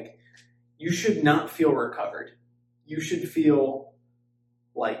race. Like, you should not feel recovered. You should feel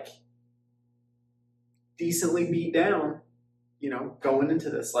like decently beat down, going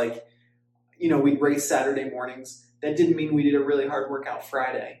into this. Like, we'd race Saturday mornings. That didn't mean we did a really hard workout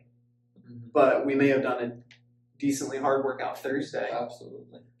Friday, but we may have done a decently hard workout Thursday.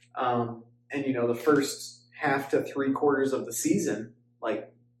 Absolutely. And, the first half to 3/4 of the season,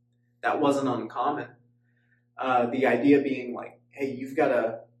 like, that wasn't uncommon. The idea being like, hey, you've got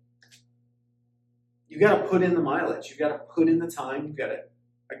to put in the mileage. You've got to put in the time. You've got to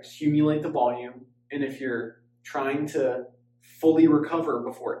accumulate the volume. And if you're trying to fully recover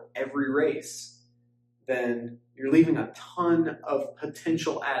before every race, then you're leaving a ton of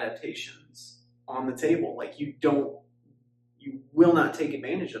potential adaptations on the table. Like, you will not take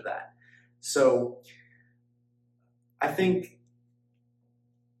advantage of that. So I think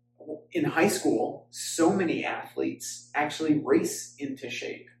in high school, so many athletes actually race into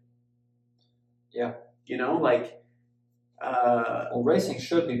shape. Yeah. Racing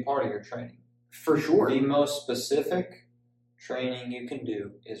should be part of your training. For sure. The most specific training you can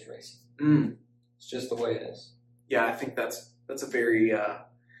do is racing. It's just the way it is. Yeah, I think that's a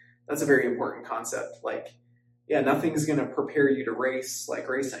very important concept. Like, yeah, nothing's going to prepare you to race like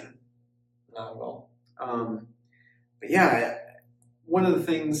racing. Not at all. But yeah, one of the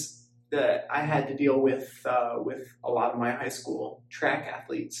things that I had to deal with a lot of my high school track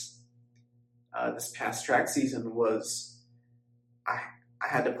athletes this past track season was I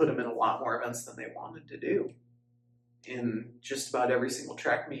had to put them in a lot more events than they wanted to do in just about every single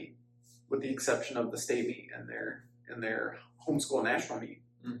track meet, with the exception of the state meet and their homeschool national meet.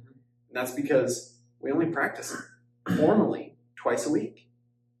 And that's because we only practice formally twice a week.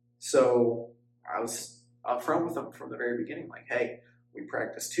 So I was upfront with them from the very beginning. Like, hey, we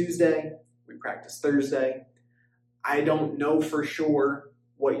practice Tuesday, we practice Thursday. I don't know for sure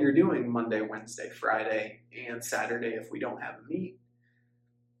what you're doing Monday, Wednesday, Friday, and Saturday if we don't have a meet.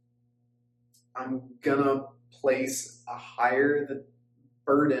 I'm going to place a higher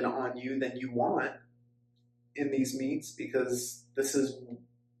burden on you than you want in these meets, because this is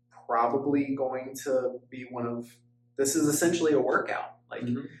probably going to be this is essentially a workout. Like,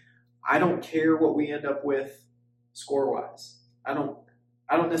 I don't care what we end up with score-wise. I don't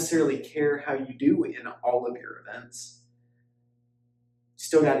necessarily care how you do in all of your events. You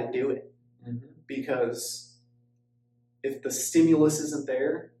still got to do it, because if the stimulus isn't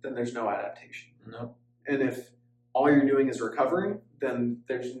there, then there's no adaptation. No. And if all you're doing is recovering, then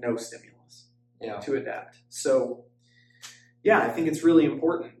there's no stimulus to adapt. So, yeah, I think it's really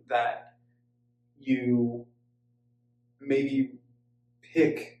important that you maybe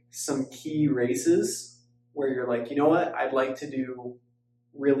pick some key races where you're like, you know what, I'd like to do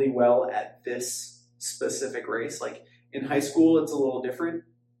really well at this specific race. Like in high school, it's a little different,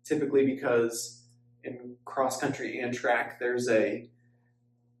 typically because in cross country and track, there's a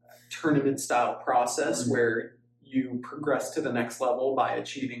tournament style process where you progress to the next level by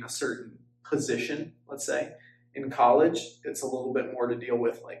achieving a certain position, let's say. In college, it's a little bit more to deal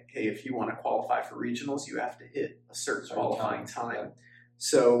with, like, hey, if you want to qualify for regionals, you have to hit a certain qualifying time. Yeah.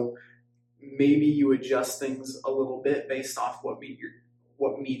 So maybe you adjust things a little bit based off what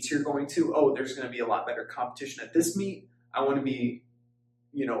meets you're going to. Oh, there's going to be a lot better competition at this meet. I want to be,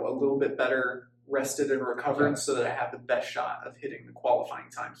 a little bit better rested and recovered so that I have the best shot of hitting the qualifying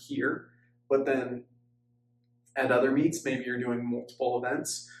time here. But then at other meets, maybe you're doing multiple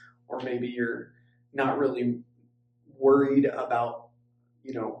events, or maybe you're not really worried about,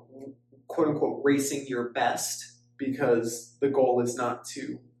 quote unquote, racing your best, because the goal is not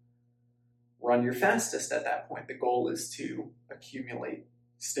to run your fastest at that point. The goal is to accumulate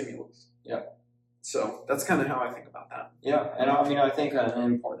stimulus. Yeah. So that's kind of how I think about that. Yeah. And I think an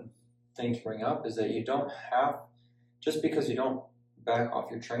important thing to bring up is that you don't have, just because you don't back off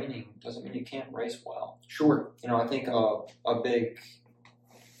your training doesn't mean you can't race well. Sure. I think a big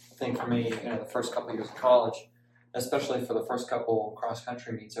thing for me, the first couple of years of college, especially for the first couple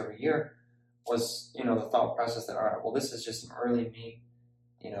cross-country meets every year, was, the thought process that, all right, well, this is just an early meet.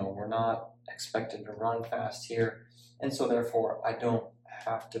 We're not expected to run fast here. And so, therefore, I don't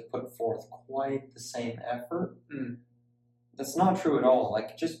have to put forth quite the same effort. That's not true at all.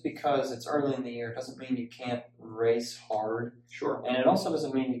 Like, just because it's early in the year doesn't mean you can't race hard. Sure. And it also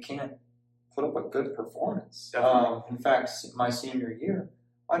doesn't mean you can't put up a good performance. In fact, my senior year,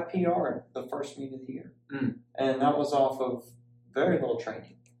 I PR'd the first meet of the year. And that was off of very little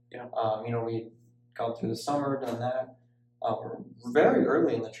training. Yeah. We'd gone through the summer, done that. Very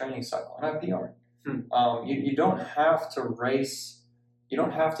early in the training cycle, and I PR'd. You don't have to race. You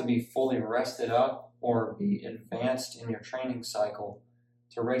don't have to be fully rested up or be advanced in your training cycle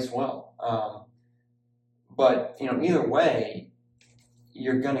to race well. But either way,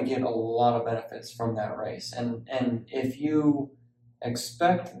 you're going to get a lot of benefits from that race. And if you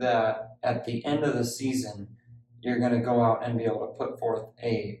expect that at the end of the season, you're going to go out and be able to put forth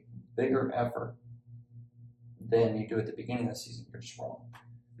a bigger effort than you do at the beginning of the season, you're just wrong.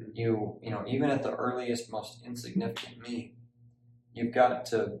 Even at the earliest, most insignificant meet, you've got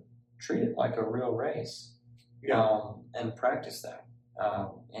to treat it like a real race, and practice that.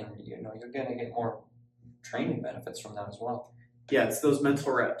 And you're going to get more training benefits from that as well. Yeah, it's those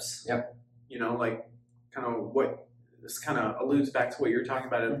mental reps. Yep. Like kind of what this kind of alludes back to what you were talking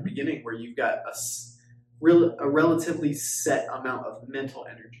about at the beginning, where you've got a relatively set amount of mental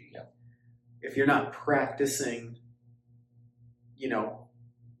energy. Yep. If you're not practicing,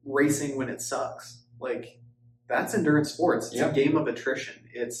 racing when it sucks, like, that's endurance sports. It's a game of attrition.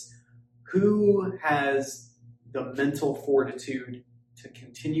 It's who has the mental fortitude to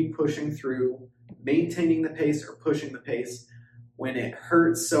continue pushing through, maintaining the pace or pushing the pace when it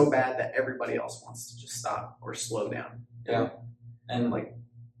hurts so bad that everybody else wants to just stop or slow down. Yeah. And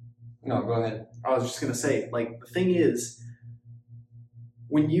no, go ahead. I was just going to say, the thing is,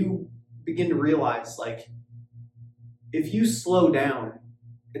 when you begin to realize, if you slow down,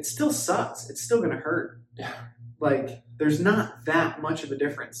 it still sucks. It's still going to hurt. Yeah. There's not that much of a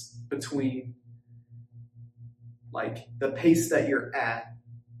difference between, the pace that you're at,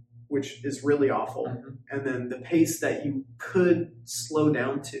 which is really awful, and then the pace that you could slow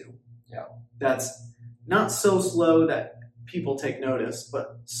down to. Yeah. That's not so slow that people take notice,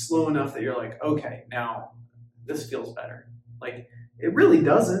 but slow enough that you're like, okay, now this feels better. It really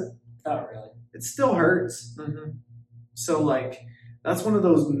doesn't. Not really. It still hurts. Mm-hmm. So, that's one of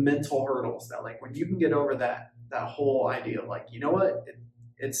those mental hurdles that, like, when you can get over that whole idea of, like, you know what,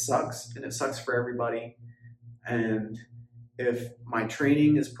 it sucks, and it sucks for everybody. And if my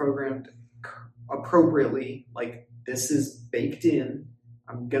training is programmed appropriately, like, this is baked in,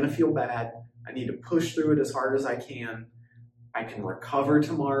 I'm going to feel bad. I need to push through it as hard as I can. I can recover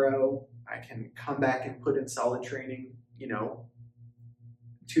tomorrow. I can come back and put in solid training,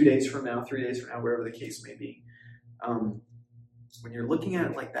 2 days from now, 3 days from now, wherever the case may be. When you're looking at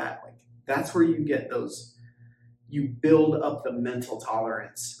it like that, like, that's where you get you build up the mental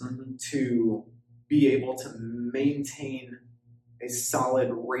tolerance to be able to maintain a solid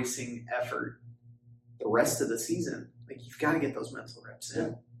racing effort the rest of the season. Like, you've got to get those mental reps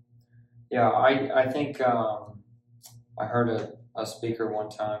in. Yeah, I think I heard a speaker one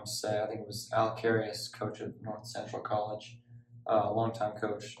time say, I think it was Al Carius, coach of North Central College, longtime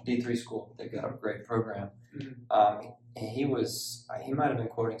coach, D3 school. They've got a great program. He might have been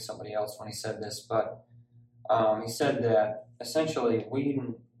quoting somebody else when he said this, but he said that essentially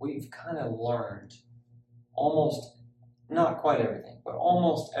we've kind of learned almost, not quite everything, but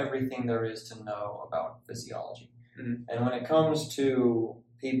almost everything there is to know about physiology. And when it comes to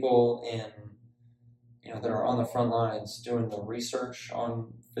people that are on the front lines doing the research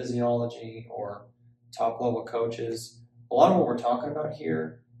on physiology, or top level coaches, a lot of what we're talking about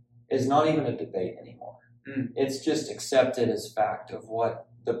here is not even a debate anymore. It's just accepted as fact of what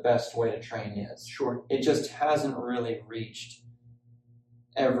the best way to train is. Sure. It just hasn't really reached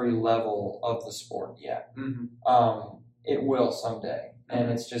every level of the sport yet. It will someday,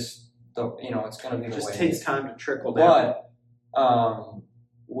 and it's just it's going to be the way. It just takes time to trickle down. But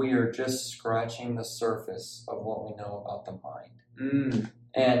we are just scratching the surface of what we know about the mind.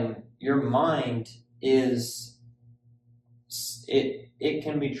 And your mind is it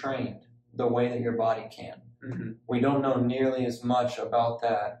can be trained the way that your body can. We don't know nearly as much about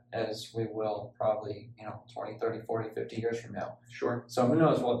that as we will probably 20, 30, 40, 50 years from now. Sure. So who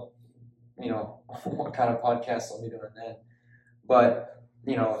knows what kind of podcast I'll be doing then. But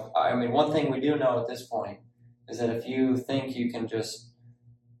one thing we do know at this point is that if you think you can just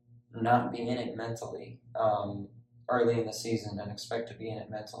not be in it mentally early in the season and expect to be in it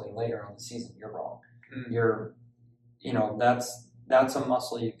mentally later on in the season, you're wrong. You're that's a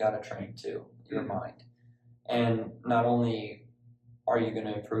muscle you've got to train too, your mind. And not only are you going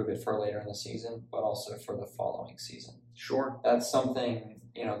to improve it for later in the season, but also for the following season. Sure. That's something,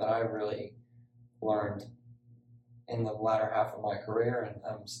 that I really learned in the latter half of my career, and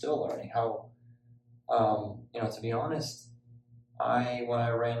I'm still learning how, to be honest, when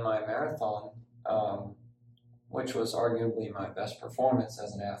I ran my marathon, which was arguably my best performance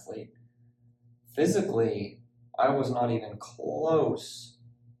as an athlete, physically, I was not even close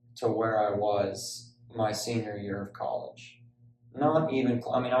to where I was my senior year of college. Not even,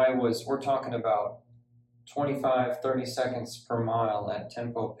 we're talking about 25, 30 seconds per mile at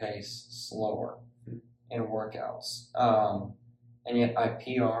tempo pace slower in workouts. And yet I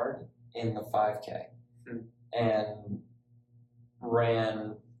PR'd in the 5K and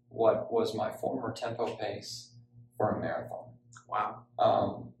ran what was my former tempo pace for a marathon. Wow.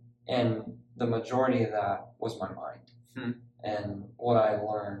 And the majority of that was my mind and what I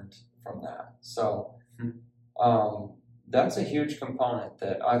learned from that. So that's a huge component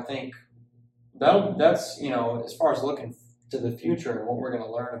that I think that's as far as looking to the future and what we're going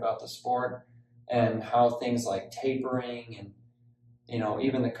to learn about the sport and how things like tapering and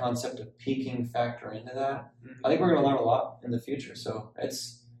even the concept of peaking factor into that. I think we're going to learn a lot in the future. So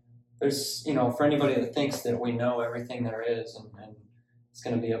there's for anybody that thinks that we know everything there is and it's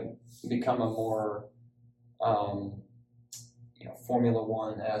going to become a more Formula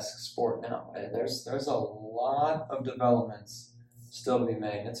One-esque sport now. There's a lot of developments still to be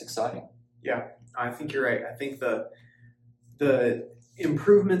made. It's exciting. Yeah, I think you're right. I think the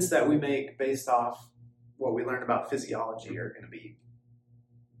improvements that we make based off what we learn about physiology are going to be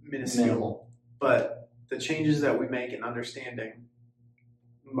minuscule. But the changes that we make in understanding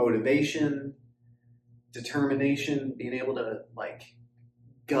motivation, determination, being able to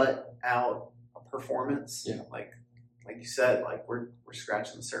gut out a performance, like you said, we're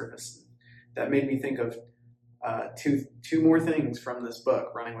scratching the surface. That made me think of two more things from this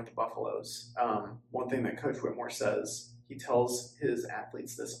book, Running with the Buffaloes. One thing that Coach Whitmore says, he tells his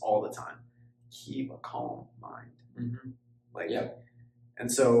athletes this all the time: keep a calm mind.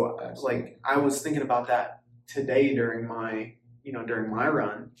 And so I was thinking about that today during my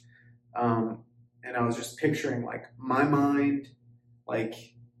run, and I was just picturing my mind,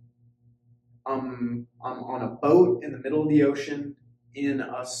 I'm on a boat in the middle of the ocean in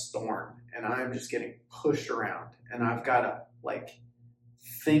a storm, and I'm just getting pushed around, and I've got to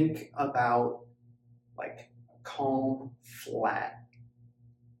think about like a calm, flat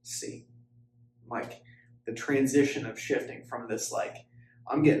sea. Like the transition of shifting from this, like,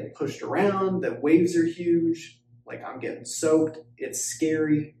 I'm getting pushed around, the waves are huge, like I'm getting soaked, it's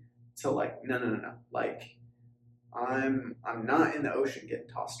scary, to like, no. Like I'm not in the ocean getting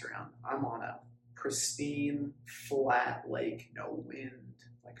tossed around. I'm on a pristine, flat lake, no wind.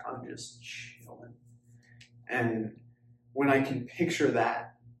 Like I'm just chilling. And when I can picture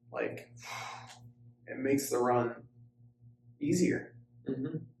that, like, it makes the run easier.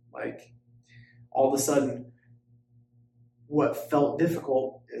 Mm-hmm. Like all of a sudden, what felt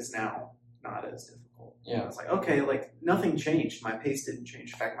difficult is now not as difficult. Yeah. It's like, okay, like nothing changed. My pace didn't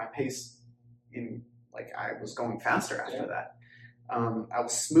change. In fact, my pace I was going faster after that. I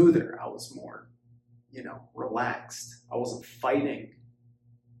was smoother. I was more, relaxed. I wasn't fighting,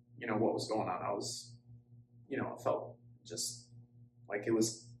 what was going on. I was, it felt just like it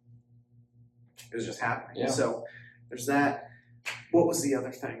was just happening. Yeah. So there's that. What was the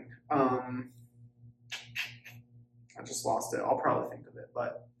other thing? I just lost it. I'll probably think of it,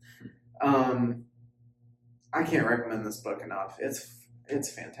 but I can't recommend this book enough.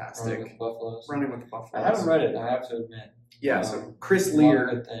 It's fantastic. Running with the Buffaloes. Running with the Buffaloes. I haven't read it, I have to admit. Yeah, so Chris A lot Lear.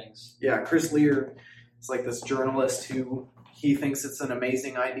 of good things. Yeah, Chris Lear is like this journalist who he thinks it's an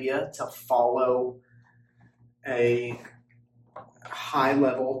amazing idea to follow a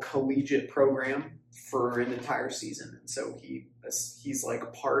high-level collegiate program for an entire season. And so he's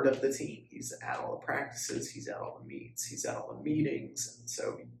like part of the team. He's at all the practices. He's at all the meets. He's at all the meetings. And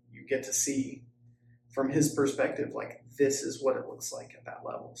so you get to see from his perspective, like, this is what it looks like at that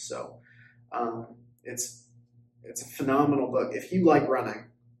level. So it's a phenomenal book. If you like running,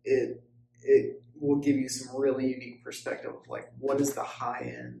 it will give you some really unique perspective of like, what is the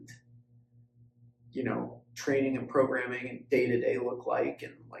high end, training and programming and day-to-day look like.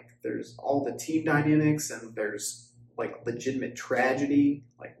 And like, there's all the team dynamics, and there's like legitimate tragedy.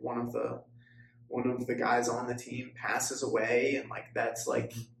 Like one of the guys on the team passes away, and like, that's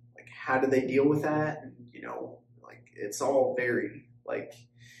like how do they deal with that? And like, it's all very like,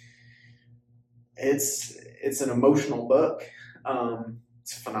 it's an emotional book.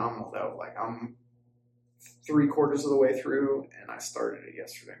 It's phenomenal though. Like I'm 3/4 of the way through, and I started it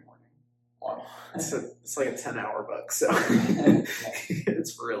yesterday morning. Wow. It's like a 10-hour book, so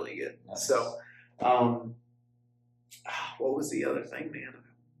it's really good. Nice. So, what was the other thing, man?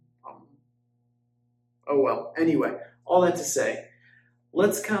 Oh well. Anyway, all that to say,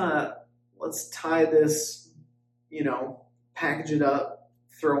 let's tie this, package it up,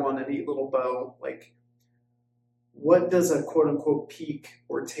 throw on a neat little bow. Like, what does a quote unquote peak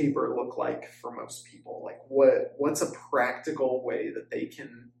or taper look like for most people? Like, what's a practical way that they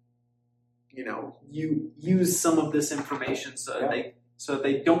can, you use some of this information so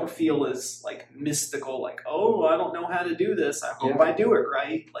they don't feel as like mystical, like, oh, I don't know how to do this. I hope I do it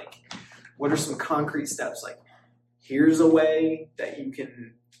right. Like, what are some concrete steps? Like, here's a way that you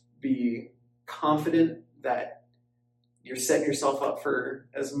can be confident that you're setting yourself up for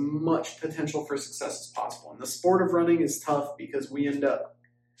as much potential for success as possible. And the sport of running is tough because we end up,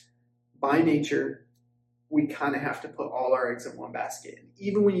 by nature, we kind of have to put all our eggs in one basket. And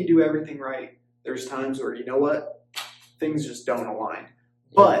even when you do everything right, there's times where, things just don't align.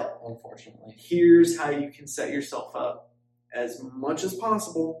 Yeah, but unfortunately, here's how you can set yourself up as much as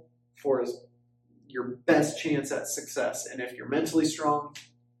possible for your best chance at success. And if you're mentally strong,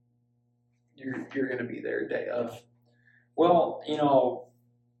 you're going to be there day of. Well,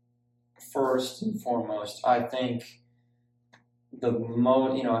 first and foremost, I think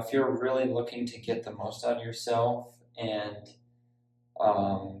if you're really looking to get the most out of yourself and,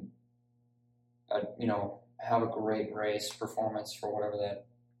 have a great race performance for whatever that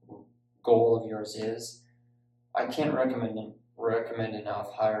goal of yours is, I can't recommend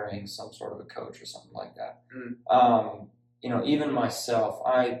enough hiring some sort of a coach or something like that. Even myself,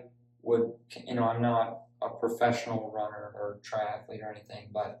 I would, I'm not a professional runner or triathlete or anything,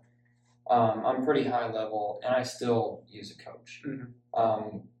 but I'm pretty high level, and I still use a coach.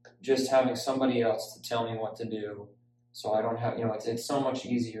 Mm-hmm. Just having somebody else to tell me what to do, so I don't have, it's so much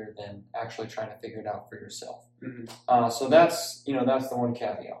easier than actually trying to figure it out for yourself. Mm-hmm. So that's the one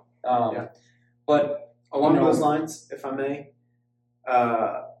caveat. But along those lines, if I may,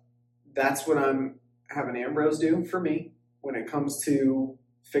 that's what I'm having Ambrose do for me when it comes to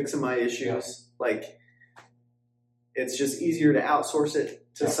fixing my issues. Yeah. Like, it's just easier to outsource it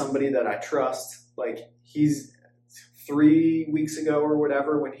to somebody that I trust. Like, he's 3 weeks ago or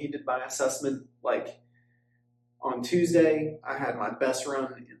whatever, when he did my assessment, like, on Tuesday, I had my best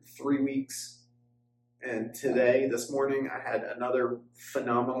run in 3 weeks. And today, this morning, I had another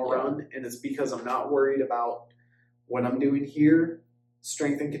phenomenal run, and it's because I'm not worried about what I'm doing here,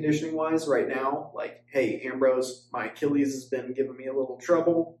 strength and conditioning wise, right now. Like, hey, Ambrose, my Achilles has been giving me a little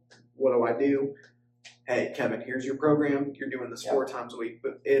trouble. What do I do? Hey, Kevin, here's your program. You're doing this 4 times a week.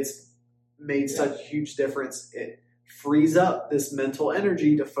 But it's made such a huge difference. It frees up this mental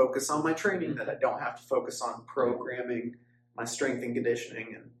energy to focus on my training that I don't have to focus on programming my strength and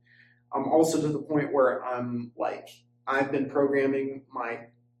conditioning. And I'm also to the point where I'm like, I've been programming my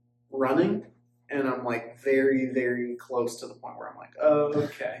running, and I'm like very, very close to the point where I'm like, oh,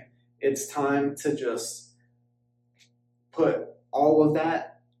 okay, it's time to just put all of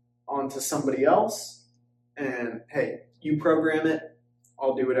that onto somebody else. And hey, you program it.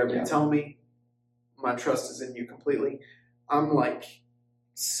 I'll do whatever you tell me. My trust is in you completely. I'm like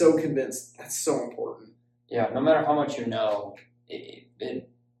so convinced that's so important. Yeah, no matter how much you know, it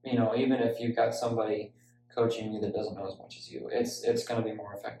you know, even if you've got somebody coaching you that doesn't know as much as you, it's going to be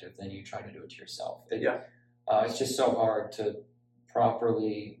more effective than you trying to do it to yourself. It's just so hard to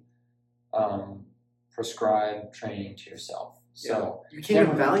properly prescribe training to yourself. So you can't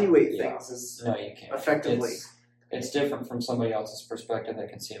evaluate things as no, you can't effectively. It's different from somebody else's perspective that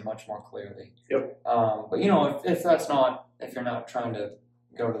can see it much more clearly. Yep. But you know, if you're not trying to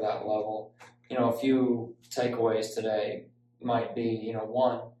go to that level, you know, a few takeaways today might be, you know,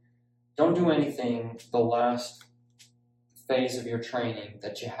 one, don't do anything the last phase of your training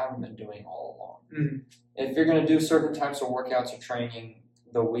that you haven't been doing all along. Mm-hmm. If you're going to do certain types of workouts or training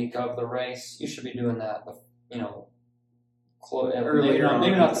the week of the race, you should be doing that, you know, earlier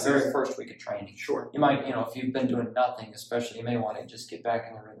maybe not the very first week of training. Sure. You might, you know, if you've been doing nothing, especially, you may want to just get back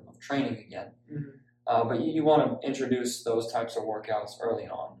in the rhythm of training again. Mm-hmm. But you want to introduce those types of workouts early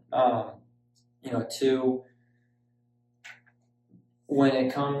on. You know, 2, when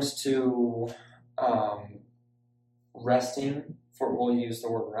it comes to resting, we'll use the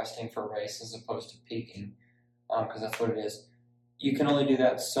word resting for a race as opposed to peaking, because that's what it is. You can only do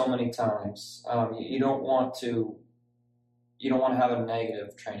that so many times. You don't want to have a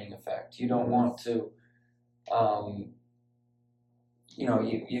negative training effect. You don't want to, you know,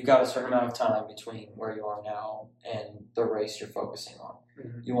 you've got a certain amount of time between where you are now and the race you're focusing on.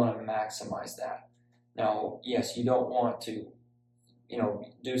 Mm-hmm. You want to maximize that. Now, yes, you don't want to, you know,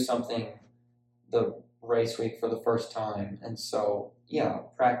 do something the race week for the first time. And so,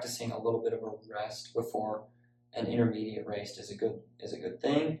 practicing a little bit of a rest before an intermediate race is a good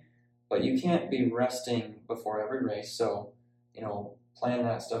thing. But you can't be resting before every race. So, you know, plan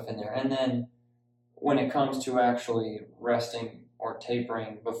that stuff in there. And then when it comes to actually resting or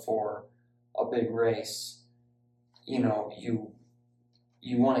tapering before a big race, you know,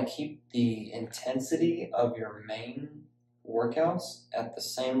 you want to keep the intensity of your main workouts at the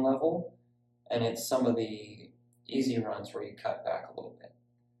same level, and it's some of the easy runs where you cut back a little bit.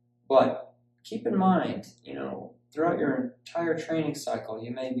 But keep in mind, you know, throughout your entire training cycle,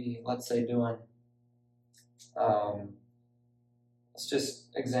 you may be, let's say, doing, let's just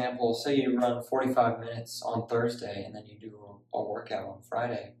example, say you run 45 minutes on Thursday and then you do a workout on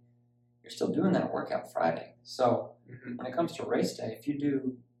Friday. You're still doing that workout Friday. So when it comes to race day, if you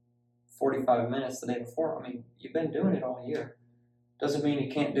do 45 minutes the day before, I mean, you've been doing it all year. Doesn't mean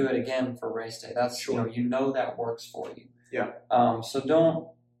you can't do it again for race day. That's, sure. You know that works for you. Yeah. So don't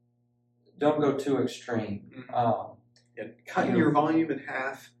go too extreme. Cutting your volume in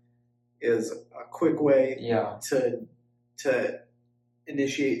half is a quick way to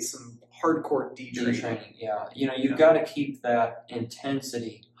initiate some hardcore detraining. Yeah. You know, you've got to keep that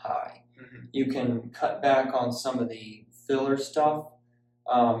intensity high. Mm-hmm. You can cut back on some of the filler stuff.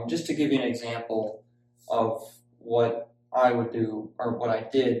 Just to give you an example of what I would do or what I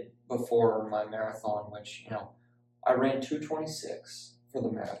did before my marathon, which, you know, I ran 2:26 for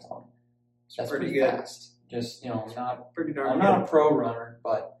the marathon. That's pretty good. Fast. Just, you know, I'm not a pro runner,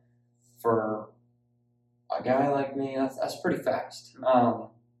 but for a guy like me, that's pretty fast.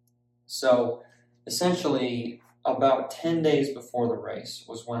 So essentially, about 10 days before the race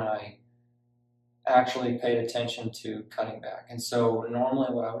was when I actually paid attention to cutting back. And so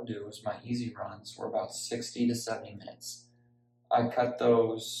normally what I would do is my easy runs were about 60 to 70 minutes. I cut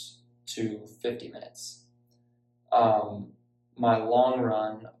those to 50 minutes. My long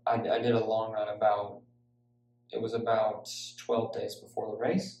run, I did a long run about 12 days before the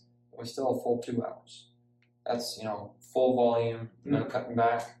race. It was still a full 2 hours. That's, you know, full volume, no cutting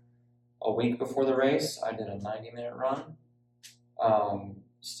back. A week before the race, I did a 90-minute run.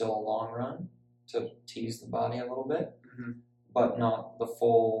 Still a long run to tease the body a little bit, but not the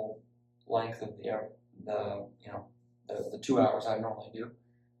full length of the 2 hours I normally do.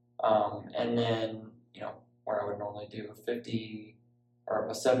 And then where I would normally do a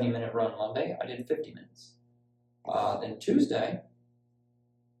 70-minute run Monday, I did 50 minutes. Then Tuesday,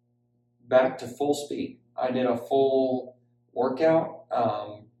 back to full speed. I did a full workout,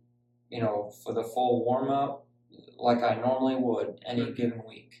 for the full warm-up like I normally would any given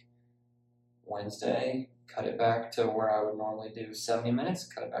week. Wednesday, cut it back to where I would normally do 70 minutes,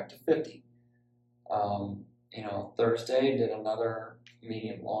 cut it back to 50. Thursday, did another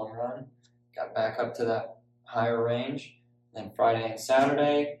medium long run, got back up to that higher range. Then Friday and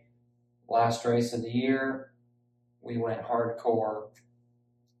Saturday, last race of the year, we went hardcore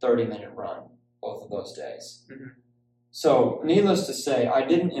 30-minute run both of those days. Mm-hmm. So, needless to say, I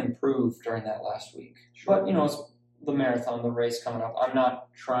didn't improve during that last week. Sure. But, it's the marathon, the race coming up. I'm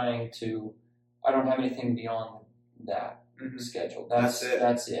not trying to, I don't have anything beyond that schedule. That's it.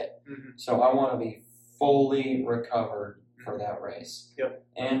 Mm-hmm. So, I want to be fully recovered for that race. Yep.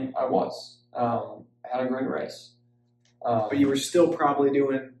 And I was. Had a great race. But you were still probably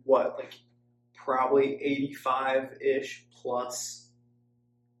doing what, probably 85-ish plus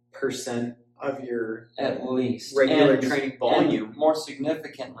 % of your at least regular training volume. And more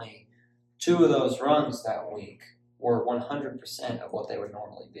significantly, 2 of those runs that week were 100% of what they would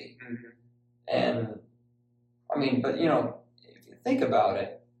normally be. Mm-hmm. And but if you think about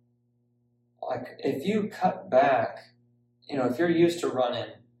it, if you cut back, if you're used to running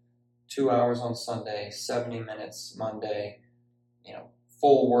 2 hours on Sunday, 70 minutes Monday,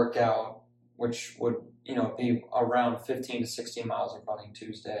 full workout, which would, be around 15 to 16 miles of running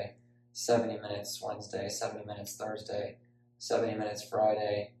Tuesday, 70 minutes Wednesday, 70 minutes Thursday, 70 minutes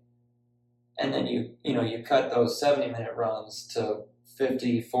Friday. And then you cut those 70-minute runs to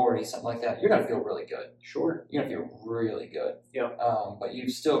 50, 40, something like that. You're going to feel really good. Sure. You're going to feel really good. Yeah. But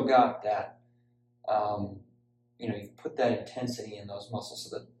you've still got that, you've put that intensity in those muscles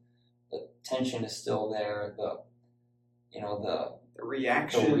so that the tension is still there. The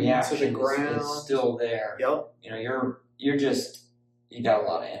reaction to the ground is still there. Yep. You got a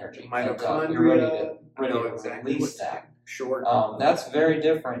lot of energy. Mitochondria. And, you're ready to exactly release that. Sure. That's very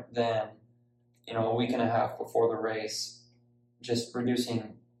different than, a week and a half before the race, just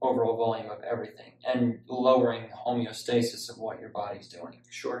reducing overall volume of everything and lowering the homeostasis of what your body's doing.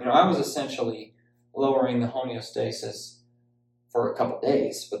 Sure. I was essentially lowering the homeostasis for a couple of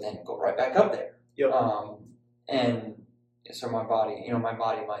days, but then go right back up there. Yep. And so my body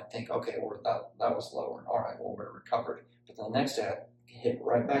might think, okay, that was lower. All right, well, we're recovered. But then the next day, I hit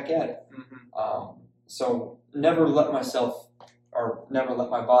right back at it. Mm-hmm. So never let my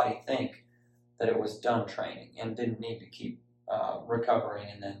body think that it was done training and didn't need to keep recovering,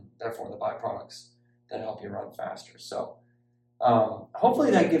 and then therefore the byproducts that help you run faster. So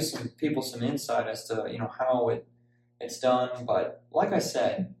hopefully that gives some people some insight as to how it's done. But like I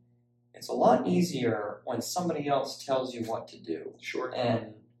said, it's a lot easier when somebody else tells you what to do. Sure.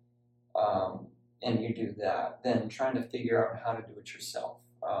 And you do that than trying to figure out how to do it yourself.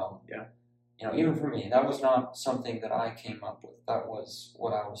 Even for me, that was not something that I came up with. That was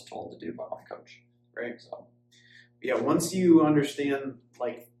what I was told to do by my coach. Right. So, yeah, once you understand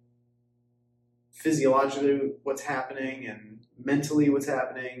physiologically what's happening and mentally what's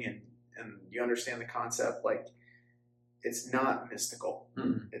happening, and you understand the concept, it's not mystical.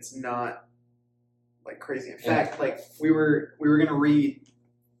 mm-mm. It's not crazy. In fact, we were going to read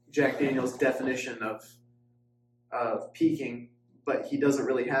Jack Daniel's definition of peaking, but he doesn't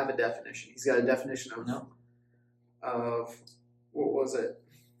really have a definition. He's got a definition of what was it?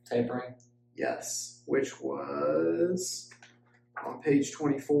 Tapering. Yes, which was on page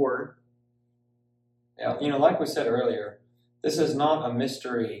 24. Yeah, like we said earlier, this is not a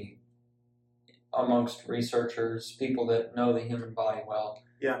mystery amongst researchers, people that know the human body well.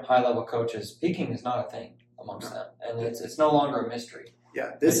 Yeah. High-level coaches. Peaking is not a thing amongst them, and it's no longer a mystery.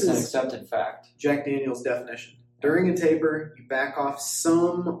 Yeah, It's an accepted fact. Jack Daniel's definition. During a taper, you back off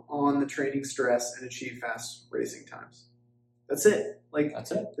some on the training stress and achieve fast racing times. That's it.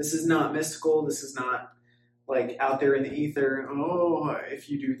 That's it. This is not mystical. This is not out there in the ether. Oh, if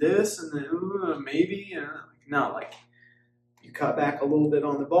you do this and then maybe. No, you cut back a little bit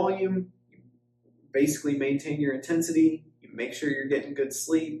on the volume. You basically maintain your intensity. You make sure you're getting good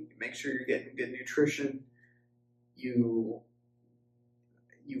sleep. You make sure you're getting good nutrition. You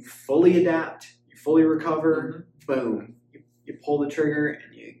fully adapt. You fully recover. Mm-hmm. Boom. You pull the trigger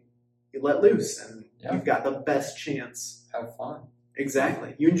and you let loose, and Yeah. you've got the best chance. Have fun.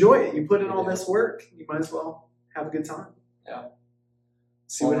 Exactly. You enjoy it. You put in all this work. You might as well have a good time. Yeah.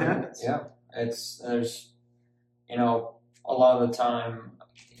 See what happens. Yeah. There's a lot of the time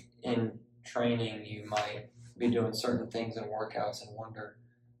in training you might be doing certain things in workouts and wonder,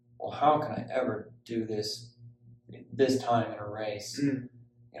 well, how can I ever do this time in a race? Mm.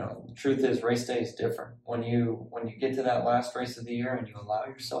 You know, the truth is, race day is different. When you get to that last race of the year and you allow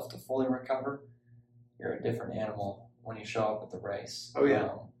yourself to fully recover, you're a different animal when you show up at the race. Oh yeah.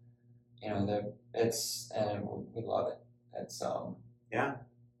 You know, and we love it. It's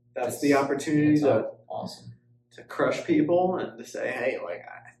That's the opportunity to awesome to crush people and to say, hey, like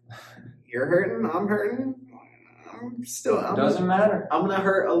you're hurting, I'm hurting, doesn't matter. I'm gonna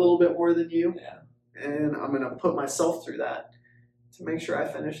hurt a little bit more than you, and I'm gonna put myself through that to make sure I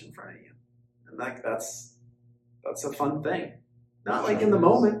finish in front of you. And like that's a fun thing. Not like in the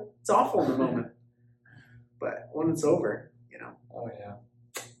moment. It's awful in the moment. But when it's over, you know. Oh yeah.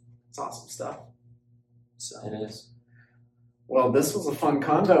 It's awesome stuff. So it is. Well, this was a fun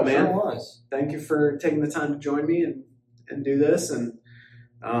convo, man. Sure was. Thank you for taking the time to join me and do this. And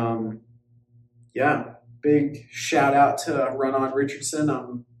big shout out to Run On Richardson.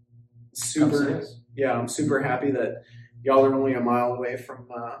 I'm super happy that y'all are only a mile away from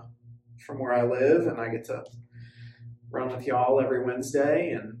where I live, and I get to run with y'all every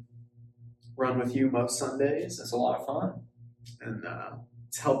Wednesday and run with you most Sundays. It's a lot of fun. And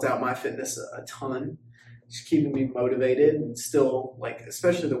it's helped out my fitness a ton. Just keeping me motivated and still, like,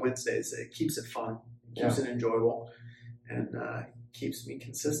 especially the Wednesdays, it keeps it fun, keeps it enjoyable, and keeps me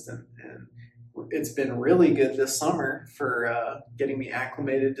consistent. And it's been really good this summer for getting me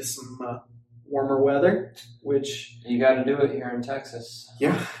acclimated to some warmer weather, which you got to do it here in Texas.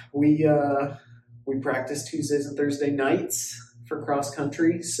 Yeah, we practice Tuesdays and Thursday nights for cross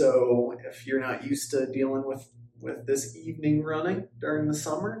country. So if you're not used to dealing with this evening running during the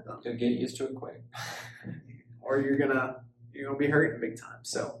summer, you'll get used to it quick. Or you're gonna be hurting big time.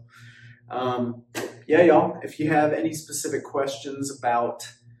 So y'all, if you have any specific questions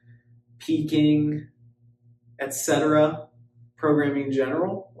about peaking, etc., programming in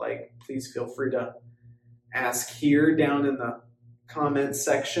general, like, please feel free to ask here down in the comments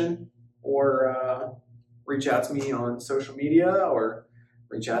section, or reach out to me on social media, or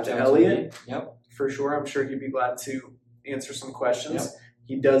reach out to Elliot. Yep. For sure. I'm sure he'd be glad to answer some questions. Yep.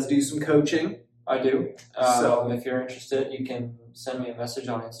 He does do some coaching. I do. So if you're interested, you can send me a message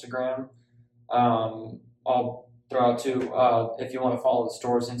on Instagram. I'll throw out too, if you want to follow the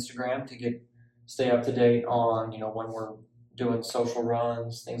store's Instagram to stay up to date on, when we're doing social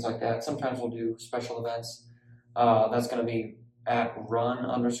runs, things like that. Sometimes we'll do special events. That's going to be at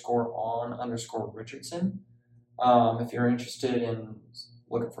run_on_Richardson. If you're interested in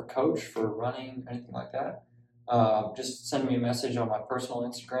looking for coach for running, anything like that, just send me a message on my personal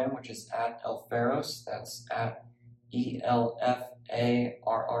Instagram, which is at Elfaros. That's at ELFARROS.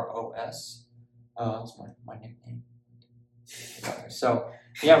 That's my nickname. So,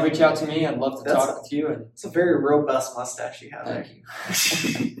 reach out to me. I'd love to talk with you. And it's a very robust mustache you have. Thank you.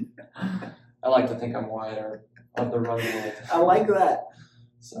 I like to think I'm white or of the running world. I like that.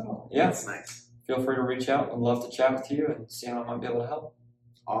 So, that's nice. Feel free to reach out. I'd love to chat with you and see how I might be able to help.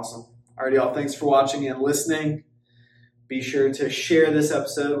 Awesome. All right, y'all. Thanks for watching and listening. Be sure to share this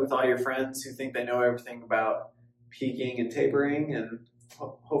episode with all your friends who think they know everything about peaking and tapering, and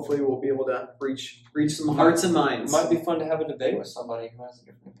hopefully we'll be able to reach some hearts and minds. It might be fun to have a debate with somebody who has a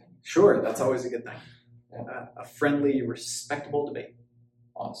different opinion. Sure, that's always a good thing. Yeah. A friendly, respectable debate.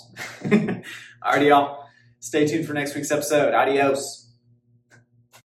 Awesome. All right, y'all. Stay tuned for next week's episode. Adios.